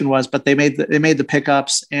proportion was, but they made the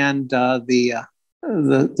pickups and the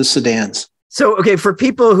sedans. So, okay, for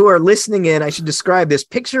people who are listening in, I should describe this.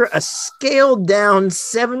 Picture a scaled down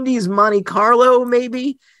 70s Monte Carlo,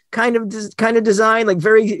 maybe kind of design, like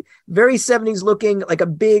very, very 70s looking, like a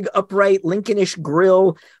big upright Lincolnish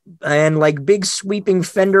grille and like big sweeping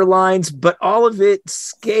fender lines, but all of it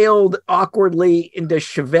scaled awkwardly into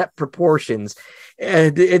Chevette proportions.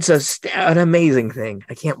 And it's an amazing thing.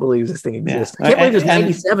 I can't believe this thing exists. I can't believe there's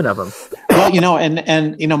 97 of them. Well,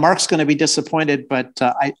 and Mark's going to be disappointed, but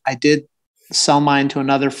I did sell mine to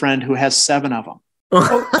another friend who has 7 of them.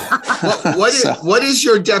 What is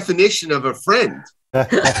your definition of a friend?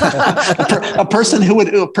 a person who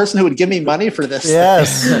would give me money for this.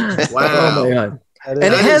 Yes. Wow. Oh my God. And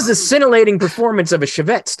it has the scintillating performance of a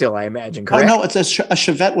Chevette still, I imagine, correct? Oh, no, it's a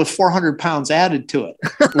Chevette with 400 pounds added to it.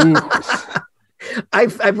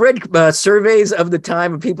 I've read surveys of the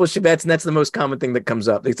time of people's Chevettes, and that's the most common thing that comes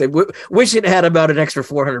up. They say, wish it had about an extra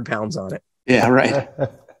 400 pounds on it. Yeah, right.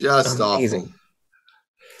 Just amazing.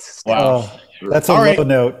 Awful. Wow. That's a low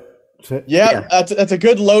note. Yeah, that's a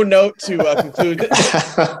good low note to conclude.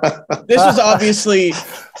 This was obviously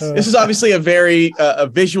a very a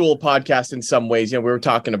visual podcast in some ways. We were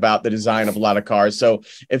talking about the design of a lot of cars. So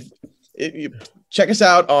if check us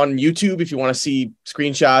out on YouTube if you want to see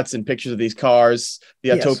screenshots and pictures of these cars. The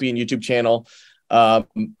Autopian YouTube channel. Or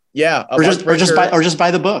just buy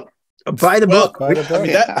the book. Buy the book. Buy the book. I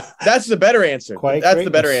mean, that's the better answer. That's the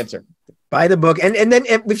better answer. Buy the book. And then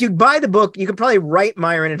if you buy the book, you could probably write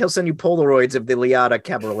Myron and he'll send you Polaroids of the Liata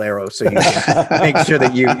Caballero so you can make sure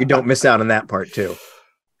that you don't miss out on that part too.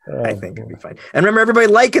 I think it'd be fine. And remember, everybody,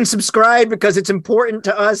 like and subscribe because it's important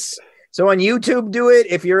to us. So on YouTube, do it.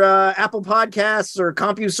 If you're Apple Podcasts or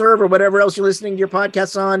CompuServe or whatever else you're listening to your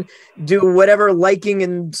podcasts on, do whatever liking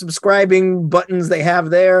and subscribing buttons they have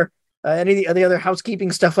there. Any of the other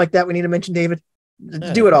housekeeping stuff like that we need to mention, David?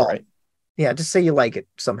 Do it all. Right. Yeah, just say you like it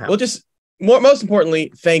somehow. Well, just most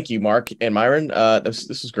importantly, thank you, Mark and Myron. This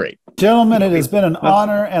was great. Gentlemen, it has been an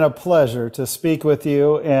honor and a pleasure to speak with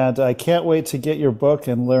you, and I can't wait to get your book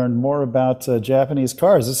and learn more about Japanese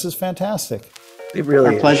cars. This is fantastic. It really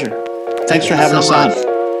is. Our pleasure. Thanks for having us on.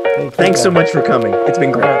 Thanks so much for coming. It's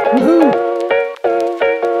been great. Woohoo!